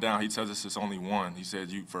one down. He tells us it's only one. He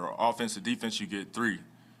said for offense and defense, you get three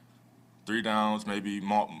downs, maybe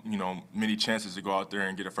many chances to go out there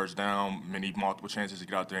and get a first down, multiple chances to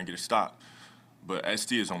get out there and get a stop. But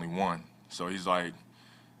ST is only one. So he's like,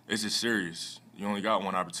 it's just serious. You only got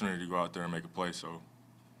one opportunity to go out there and make a play, so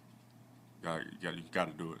you got to do it.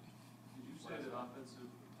 Did you say that offensive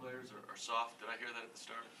players are soft? Did I hear that at the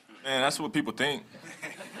start? Man, that's what people think.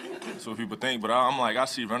 That's what people think. But I'm like, I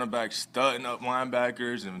see running backs studding up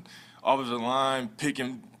linebackers and offensive line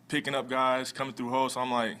picking up guys coming through holes. So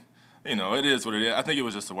I'm like, you know, it is what it is. I think it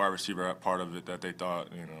was just the wide receiver part of it that they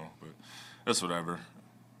thought, you know, but that's whatever.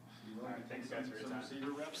 Some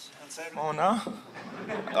receiver reps on Saturday? Come on now.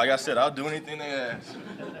 Like I said, I'll do anything they ask.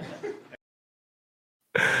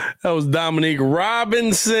 That was Dominique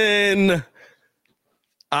Robinson.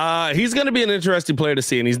 He's going to be an interesting player to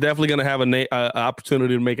see, and he's definitely going to have an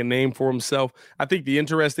opportunity to make a name for himself. I think the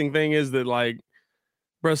interesting thing is that, like,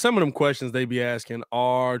 bro, some of them questions they be asking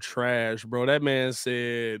are trash, bro. That man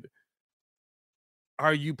said,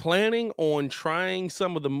 are you planning on trying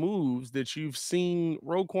some of the moves that you've seen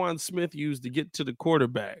Roquan Smith use to get to the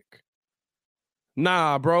quarterback?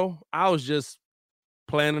 Nah, bro. I was just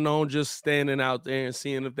planning on just standing out there and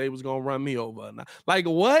seeing if they was going to run me over. Like,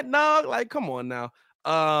 what? No, like, come on now.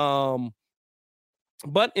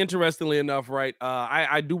 But interestingly enough, right,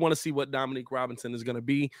 I do want to see what Dominique Robinson is going to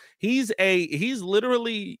be. He's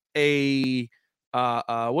literally a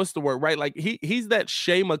what's the word, right? Like he's that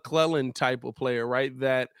Shea McClellin type of player, right?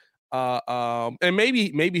 That and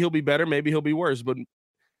maybe he'll be better, maybe he'll be worse, but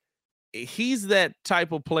he's that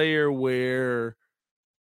type of player where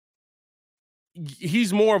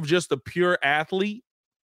he's more of just a pure athlete,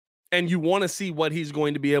 and you want to see what he's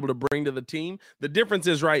going to be able to bring to the team. The difference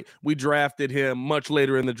is, right, we drafted him much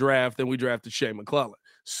later in the draft than we drafted Shea McClellin.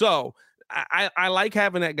 So I like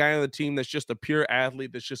having that guy on the team that's just a pure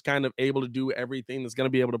athlete, that's just kind of able to do everything, that's going to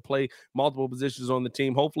be able to play multiple positions on the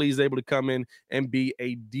team. Hopefully he's able to come in and be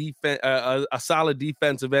a solid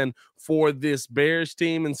defensive end for this Bears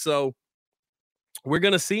team. And so we're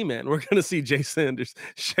going to see, man. We're going to see Jay Sanders.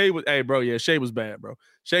 Shea was bad, bro.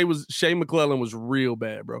 Shea McClellin was real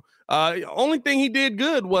bad, bro. Only thing he did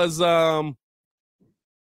good was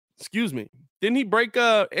Excuse me. Didn't he break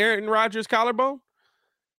Aaron Rodgers' collarbone?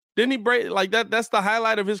 Didn't he break like that? That's the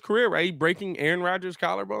highlight of his career, right? He breaking Aaron Rodgers'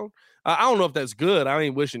 collarbone. I don't know if that's good. I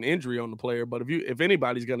ain't wishing injury on the player, but if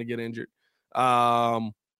anybody's gonna get injured,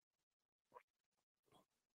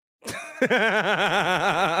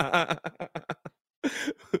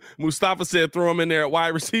 Mustafa said throw him in there at wide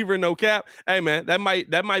receiver, no cap. Hey man, that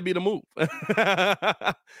might be the move.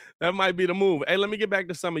 That might be the move. Hey, let me get back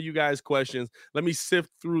to some of you guys' questions. Let me sift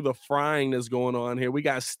through the frying that's going on here. We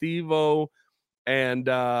got Steve-O and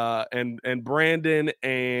Brandon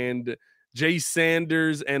and Jay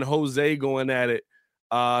Sanders and Jose going at it.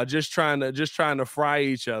 Just trying to fry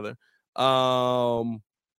each other. Dalton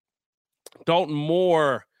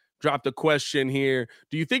Moore dropped a question here.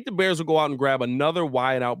 Do you think the Bears will go out and grab another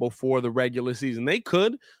wideout before the regular season? They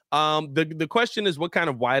could. The question is, what kind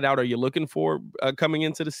of wideout are you looking for coming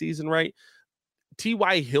into the season, right?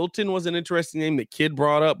 T.Y. Hilton was an interesting name that Kid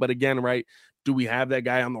brought up, but again, right, do we have that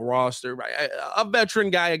guy on the roster, right? A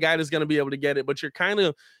veteran guy, a guy that's going to be able to get it, but you're kind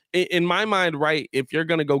of, in my mind, right, if you're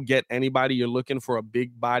going to go get anybody, you're looking for a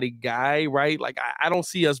big body guy, right? Like, I don't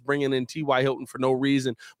see us bringing in T.Y. Hilton for no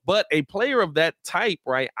reason, but a player of that type,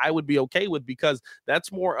 right, I would be okay with, because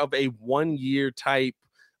that's more of a 1-year type,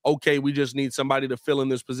 okay, we just need somebody to fill in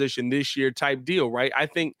this position this year type deal, right? I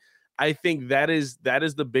think that is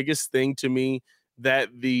the biggest thing to me, that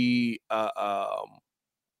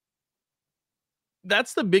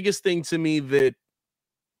that's the biggest thing to me that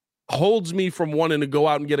holds me from wanting to go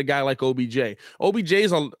out and get a guy like OBJ. OBJ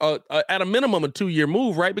is at a minimum a 2-year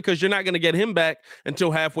move, right? Because you're not going to get him back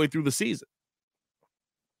until halfway through the season.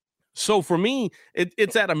 So for me,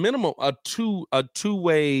 it's at a minimum a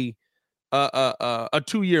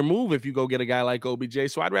 2-year move if you go get a guy like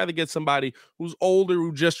OBJ. So I'd rather get somebody who's older,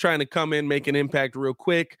 who's just trying to come in, make an impact real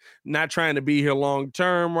quick, not trying to be here long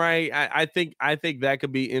term, right? I think that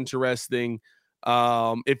could be interesting.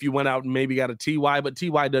 If you went out and maybe got a T.Y., but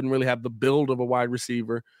T.Y. doesn't really have the build of a wide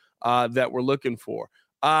receiver that we're looking for.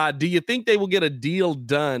 Do you think they will get a deal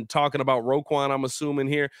done? Talking about Roquan, I'm assuming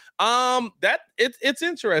here. That it's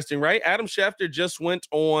interesting, right? Adam Schefter just went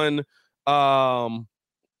on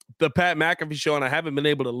the Pat McAfee show, and I haven't been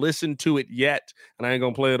able to listen to it yet, and I ain't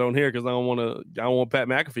gonna play it on here because I don't want Pat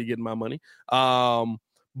McAfee getting my money.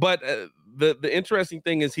 But the interesting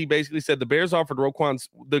thing is he basically said the Bears offered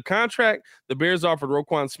the contract the Bears offered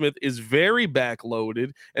Roquan Smith is very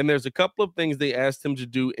backloaded, and there's a couple of things they asked him to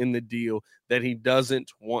do in the deal that he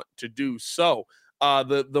doesn't want to do. So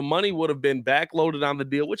the money would have been backloaded on the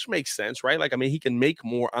deal, which makes sense, right? Like, I mean, he can make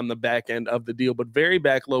more on the back end of the deal, but very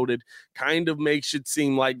backloaded kind of makes it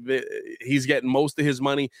seem like he's getting most of his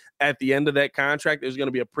money at the end of that contract. There's going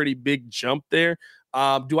to be a pretty big jump there.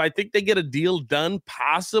 Do I think they get a deal done?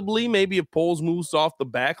 Possibly, maybe if Poles moves off the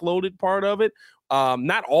backloaded part of it.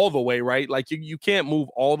 Not all the way, right? Like you can't move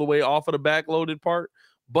all the way off of the backloaded part,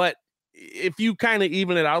 but if you kind of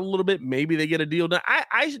even it out a little bit, maybe they get a deal done.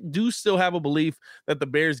 I do still have a belief that the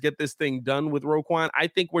Bears get this thing done with Roquan. I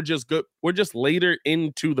think we're just good. We're just later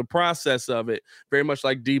into the process of it, very much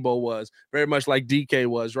like Debo was, very much like DK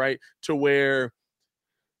was, right? To where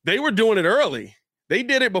they were doing it early. They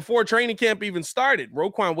did it before training camp even started.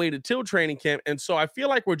 Roquan waited till training camp. And so I feel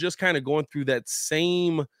like we're just kind of going through that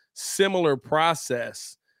same similar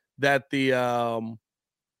process that the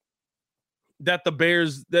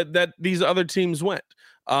Bears, that these other teams went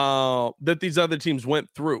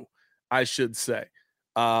through, I should say.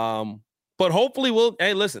 But hopefully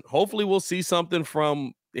hopefully we'll see something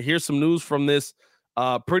here's some news from this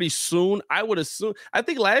pretty soon. I would assume, I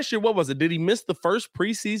think last year, what was it? Did he miss the first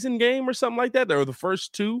preseason game or something like that? Or the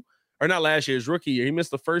first two? Or not last year's rookie year. He missed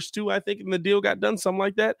the first two, I think, and the deal got done, something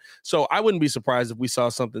like that. So I wouldn't be surprised if we saw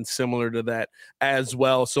something similar to that as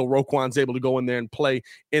well. So Roquan's able to go in there and play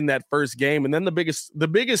in that first game. And then the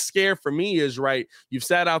biggest scare for me is, right, you've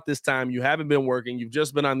sat out this time, you haven't been working, you've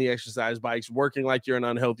just been on the exercise bikes, working like you're an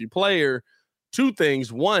unhealthy player. Two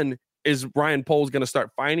things. One, is Ryan Poles going to start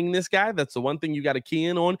finding this guy? That's the one thing you got to key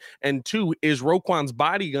in on. And two, is Roquan's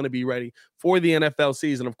body going to be ready for the NFL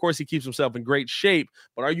season? Of course, he keeps himself in great shape,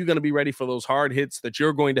 but are you going to be ready for those hard hits that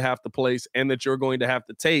you're going to have to place and that you're going to have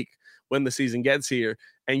to take when the season gets here?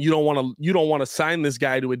 And you don't want to sign this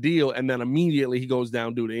guy to a deal and then immediately he goes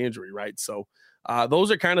down due to injury, right? So those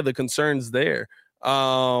are kind of the concerns there.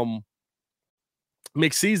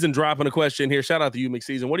 McSeason dropping a question here. Shout out to you,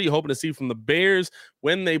 McSeason. What are you hoping to see from the Bears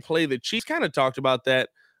when they play the Chiefs? Kind of talked about that.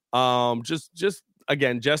 Just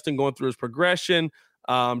again, Justin going through his progression.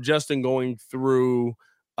 Justin going through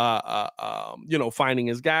finding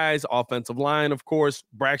his guys. Offensive line, of course.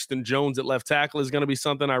 Braxton Jones at left tackle is going to be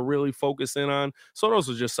something I really focus in on. So those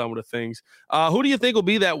are just some of the things. Who do you think will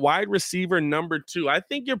be that wide receiver number 2? I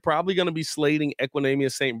think you're probably going to be slating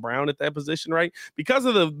Equanimeous St. Brown at that position, right? Because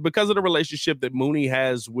of the relationship that Mooney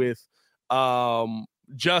has with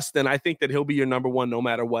Justin, I think that he'll be your number 1 no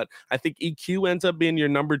matter what. I think EQ ends up being your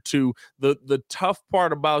number 2. The tough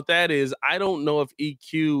part about that is I don't know if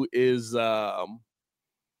EQ is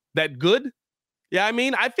that good. Yeah, I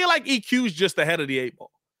mean, I feel like EQ is just ahead of the 8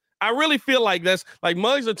 ball. I really feel like that's like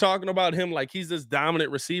Muggs are talking about him like he's this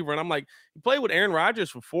dominant receiver. And I'm like, he played with Aaron Rodgers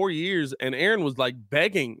for 4 years, and Aaron was like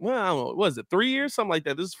begging. Well, I don't know, what was it 3 years? Something like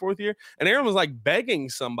that. This is 4th year. And Aaron was like begging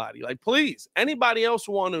somebody, like, please, anybody else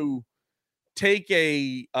want to take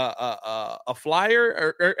a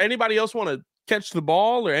flyer or anybody else want to catch the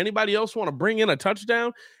ball or anybody else want to bring in a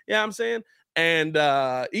touchdown? Yeah, I'm saying. And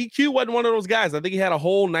EQ wasn't one of those guys. I think he had a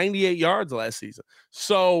whole 98 yards last season.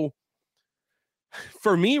 So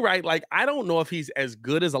for me, right, like I don't know if he's as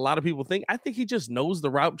good as a lot of people think. I think he just knows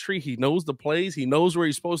the route tree. He knows the plays. He knows where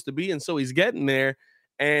he's supposed to be. And so he's getting there.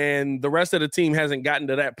 And the rest of the team hasn't gotten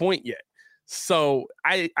to that point yet. So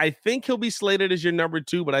I think he'll be slated as your number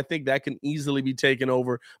 2, but I think that can easily be taken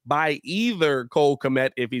over by either Cole Kmet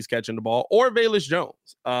if he's catching the ball or Velus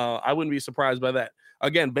Jones. I wouldn't be surprised by that.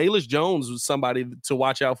 Again, Velus Jones was somebody to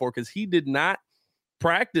watch out for because he did not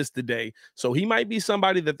practice today. So he might be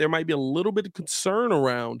somebody that there might be a little bit of concern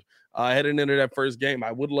around heading into that first game.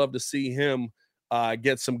 I would love to see him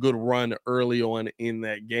get some good run early on in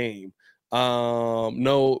that game.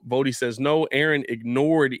 No, Bodie says no. Aaron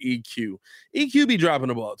ignored EQ. EQ be dropping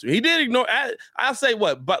the ball too. He did ignore. I'll say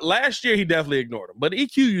what, but last year he definitely ignored him. But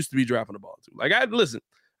EQ used to be dropping the ball too. Like I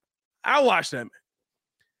watched that man.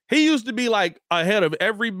 He used to be like ahead of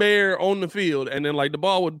every Bear on the field, and then like the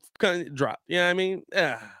ball would drop. You know what I mean?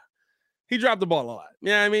 Yeah, he dropped the ball a lot. You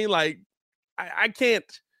know what I mean? Like I can't.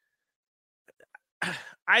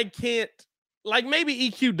 Like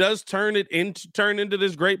maybe EQ does turn into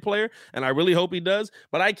this great player, and I really hope he does.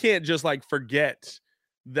 But I can't just like forget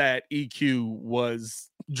that EQ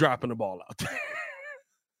was dropping the ball out there.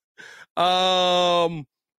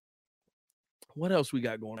 What else we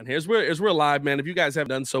got going on here? As we're live, man. If you guys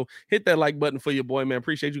haven't done so, hit that like button for your boy, man.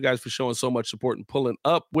 Appreciate you guys for showing so much support and pulling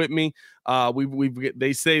up with me.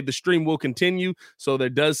 They say the stream will continue, so there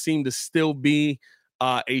does seem to still be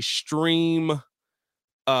a stream.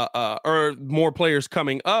 Or more players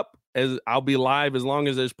coming up, as I'll be live as long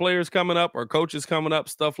as there's players coming up or coaches coming up,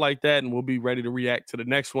 stuff like that, and we'll be ready to react to the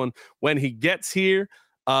next one when he gets here.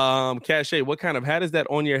 Cache, what kind of hat is that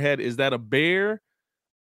on your head? Is that a bear?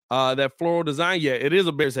 That floral design? Yeah, it is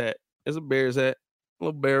a bear's hat. It's a bear's hat. A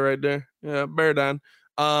little bear right there. Yeah, bear down.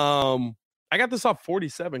 I got this off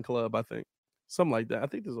 47 Club, I think. Something like that. I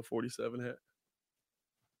think there's a 47 hat.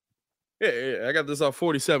 Yeah, I got this off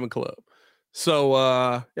 47 Club. So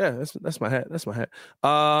yeah, that's my hat. That's my hat.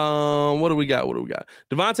 What do we got?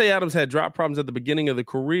 Devontae Adams had drop problems at the beginning of the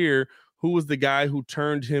career. Who was the guy who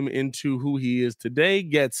turned him into who he is today?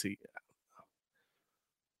 Getsy.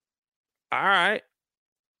 All right.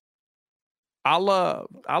 I'll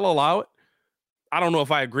allow it. I don't know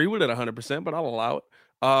if I agree with it 100%, but I'll allow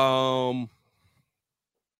it.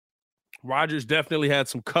 Rodgers definitely had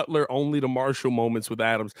some Cutler only to Marshall moments with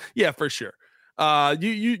Adams. Yeah, for sure.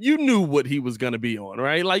 You knew what he was going to be on,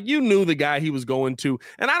 right? Like you knew the guy he was going to,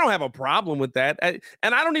 and I don't have a problem with that. And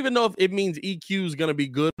I don't even know if it means EQ is going to be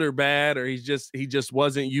good or bad, or he just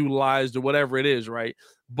wasn't utilized or whatever it is, right?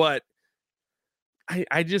 But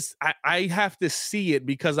I have to see it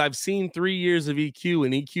because I've seen 3 years of EQ,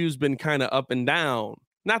 and EQ's been kind of up and down.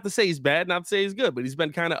 Not to say he's bad, not to say he's good, but he's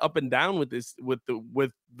been kind of up and down with this, with the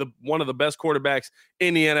one of the best quarterbacks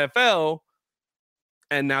in the NFL.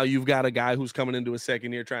 And now you've got a guy who's coming into his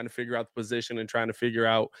second year trying to figure out the position and trying to figure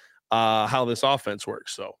out how this offense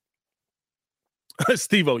works. So,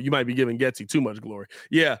 Steve-O, you might be giving Getsy too much glory.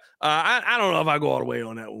 Yeah, I don't know if I go all the way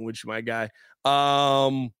on that one with you, my guy.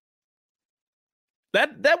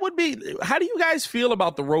 That would be. How do you guys feel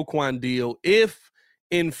about the Roquan deal if,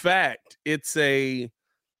 in fact, it's a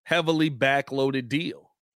heavily backloaded deal?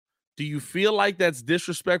 Do you feel like that's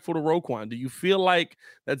disrespectful to Roquan? Do you feel like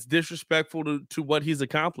that's disrespectful to what he's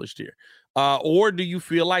accomplished here? Or do you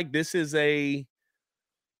feel like this is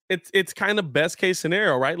it's kind of best case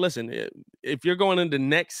scenario, right? Listen, if you're going into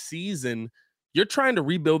next season, you're trying to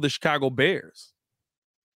rebuild the Chicago Bears.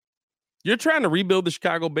 You're trying to rebuild the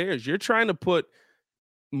Chicago Bears. You're trying to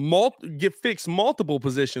fix multiple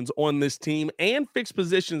positions on this team and fix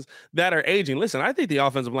positions that are aging. Listen, I think the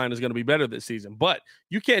offensive line is going to be better this season, but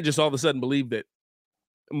you can't just all of a sudden believe that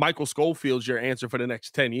Michael Schofield's your answer for the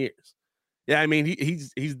next 10 years. Yeah, I mean,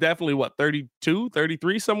 he's definitely, 32,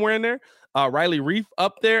 33, somewhere in there. Riley Reiff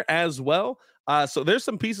up there as well. So there's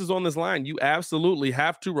some pieces on this line you absolutely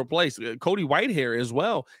have to replace. Cody Whitehair as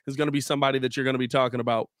well is going to be somebody that you're going to be talking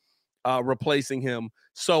about replacing him.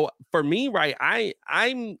 So for me, right,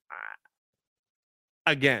 I'm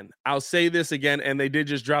again, I'll say this again, and they did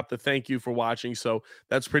just drop the thank you for watching. So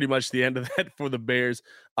that's pretty much the end of that for the Bears.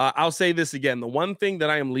 I'll say this again. The one thing that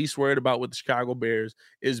I am least worried about with the Chicago Bears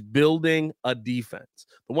is building a defense.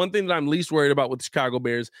 The one thing that I'm least worried about with the Chicago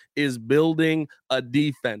Bears is building a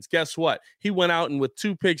defense. Guess what? He went out and with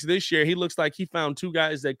 2 picks this year, he looks like he found 2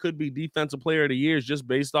 guys that could be defensive player of the year just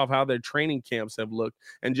based off how their training camps have looked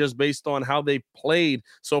and just based on how they played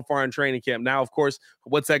so far in training camp. Now, of course,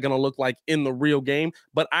 what's that going to look like in the real game?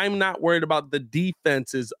 But I'm not worried about the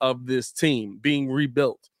defenses of this team being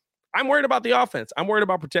rebuilt. I'm worried about the offense. I'm worried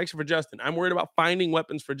about protection for Justin. I'm worried about finding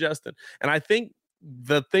weapons for Justin. And I think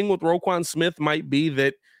the thing with Roquan Smith might be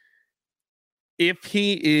that if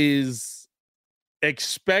he is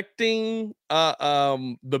expecting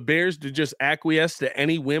the Bears to just acquiesce to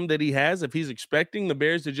any whim that he has, if he's expecting the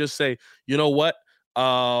Bears to just say, you know what,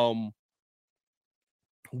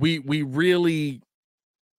 we really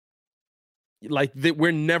like that,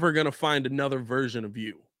 we're never going to find another version of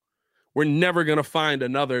you. We're never going to find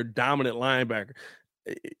another dominant linebacker.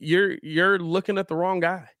 You're looking at the wrong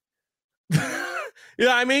guy. You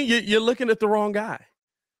know what I mean? You're looking at the wrong guy.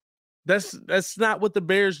 That's not what the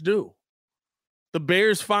Bears do. The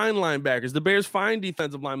Bears find linebackers. The Bears find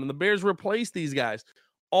defensive linemen. The Bears replace these guys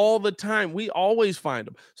all the time. We always find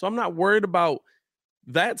them. So I'm not worried about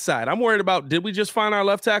that side. I'm worried about, did we just find our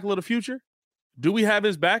left tackle of the future? Do we have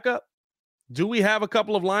his backup? Do we have a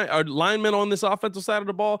couple of linemen on this offensive side of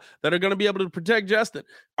the ball that are going to be able to protect Justin?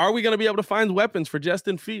 Are we going to be able to find weapons for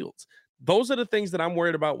Justin Fields? Those are the things that I'm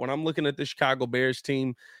worried about when I'm looking at the Chicago Bears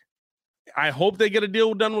team. I hope they get a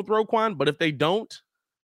deal done with Roquan, but if they don't,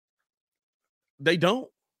 they don't.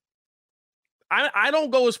 I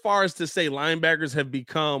don't go as far as to say linebackers have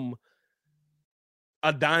become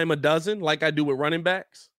a dime a dozen like I do with running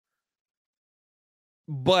backs.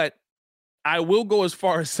 But I will go as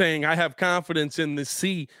far as saying I have confidence in the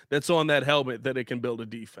C that's on that helmet that it can build a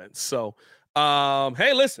defense. So,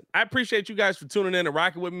 hey, listen, I appreciate you guys for tuning in and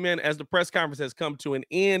rocking with me, man. As the press conference has come to an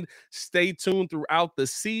end, stay tuned throughout the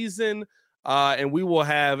season, and we will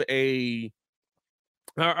have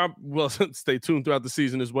well, stay tuned throughout the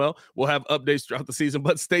season as well. We'll have updates throughout the season,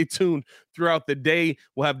 but stay tuned throughout the day.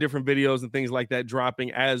 We'll have different videos and things like that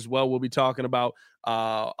dropping as well. We'll be talking about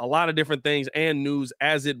a lot of different things and news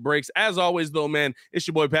as it breaks. As always, though, man, it's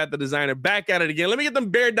your boy Pat the Designer back at it again. Let me get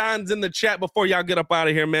them Bear Dons in the chat before y'all get up out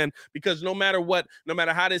of here, man, because no matter what, no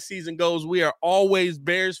matter how this season goes, we are always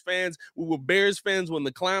Bears fans. We were Bears fans when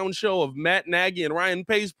the clown show of Matt Nagy and Ryan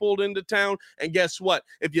Pace pulled into town. And guess what?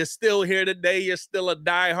 If you're still here today, you're still a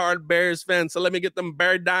diehard Bears fan. So let me get them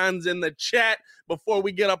Bear Dons in the chat before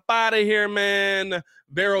we get up out of here, man.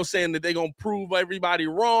 Vero saying that they're going to prove everybody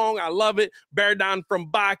wrong. I love it. Bear Don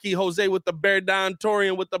from Baki. Jose with the Bear Don.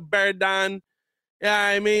 Torian with the Bear Don. Yeah,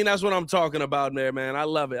 I mean, that's what I'm talking about there, man. I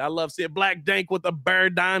love it. I love seeing Black Dank with the Bear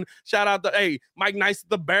Don. Shout out to, Mike Nice with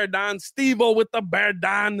the Bear Don. Steve-O with the Bear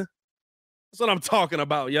Don. That's what I'm talking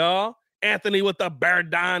about, y'all. Anthony with the Bear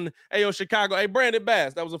Don. Hey, yo, Chicago. Hey, Brandon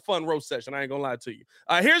Bass. That was a fun roast session. I ain't going to lie to you.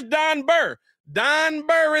 Here's Don Burr. Don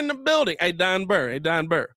Burr in the building. Hey, Don Burr. Hey, Don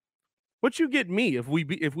Burr. What you get me if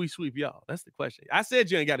we sweep y'all? That's the question. I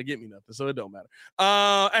said you ain't got to get me nothing, so it don't matter.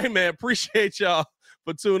 Hey, man, appreciate y'all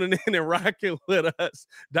for tuning in and rocking with us.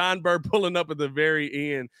 Don Burr pulling up at the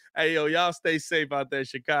very end. Hey, yo, y'all stay safe out there,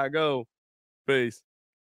 Chicago. Peace.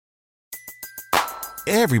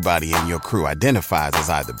 Everybody in your crew identifies as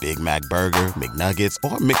either Big Mac Burger, McNuggets,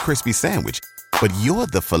 or McCrispy Sandwich. But you're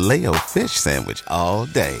the Filet-O-Fish Sandwich all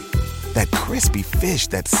day. That crispy fish,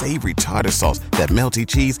 that savory tartar sauce, that melty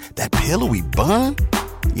cheese, that pillowy bun.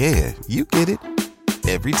 Yeah, you get it.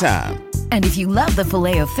 Every time. And if you love the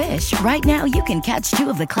Filet-O-Fish, right now you can catch 2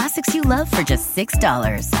 of the classics you love for just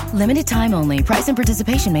 $6. Limited time only. Price and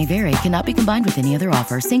participation may vary. Cannot be combined with any other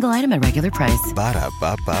offer. Single item at regular price.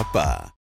 Ba-da-ba-ba-ba.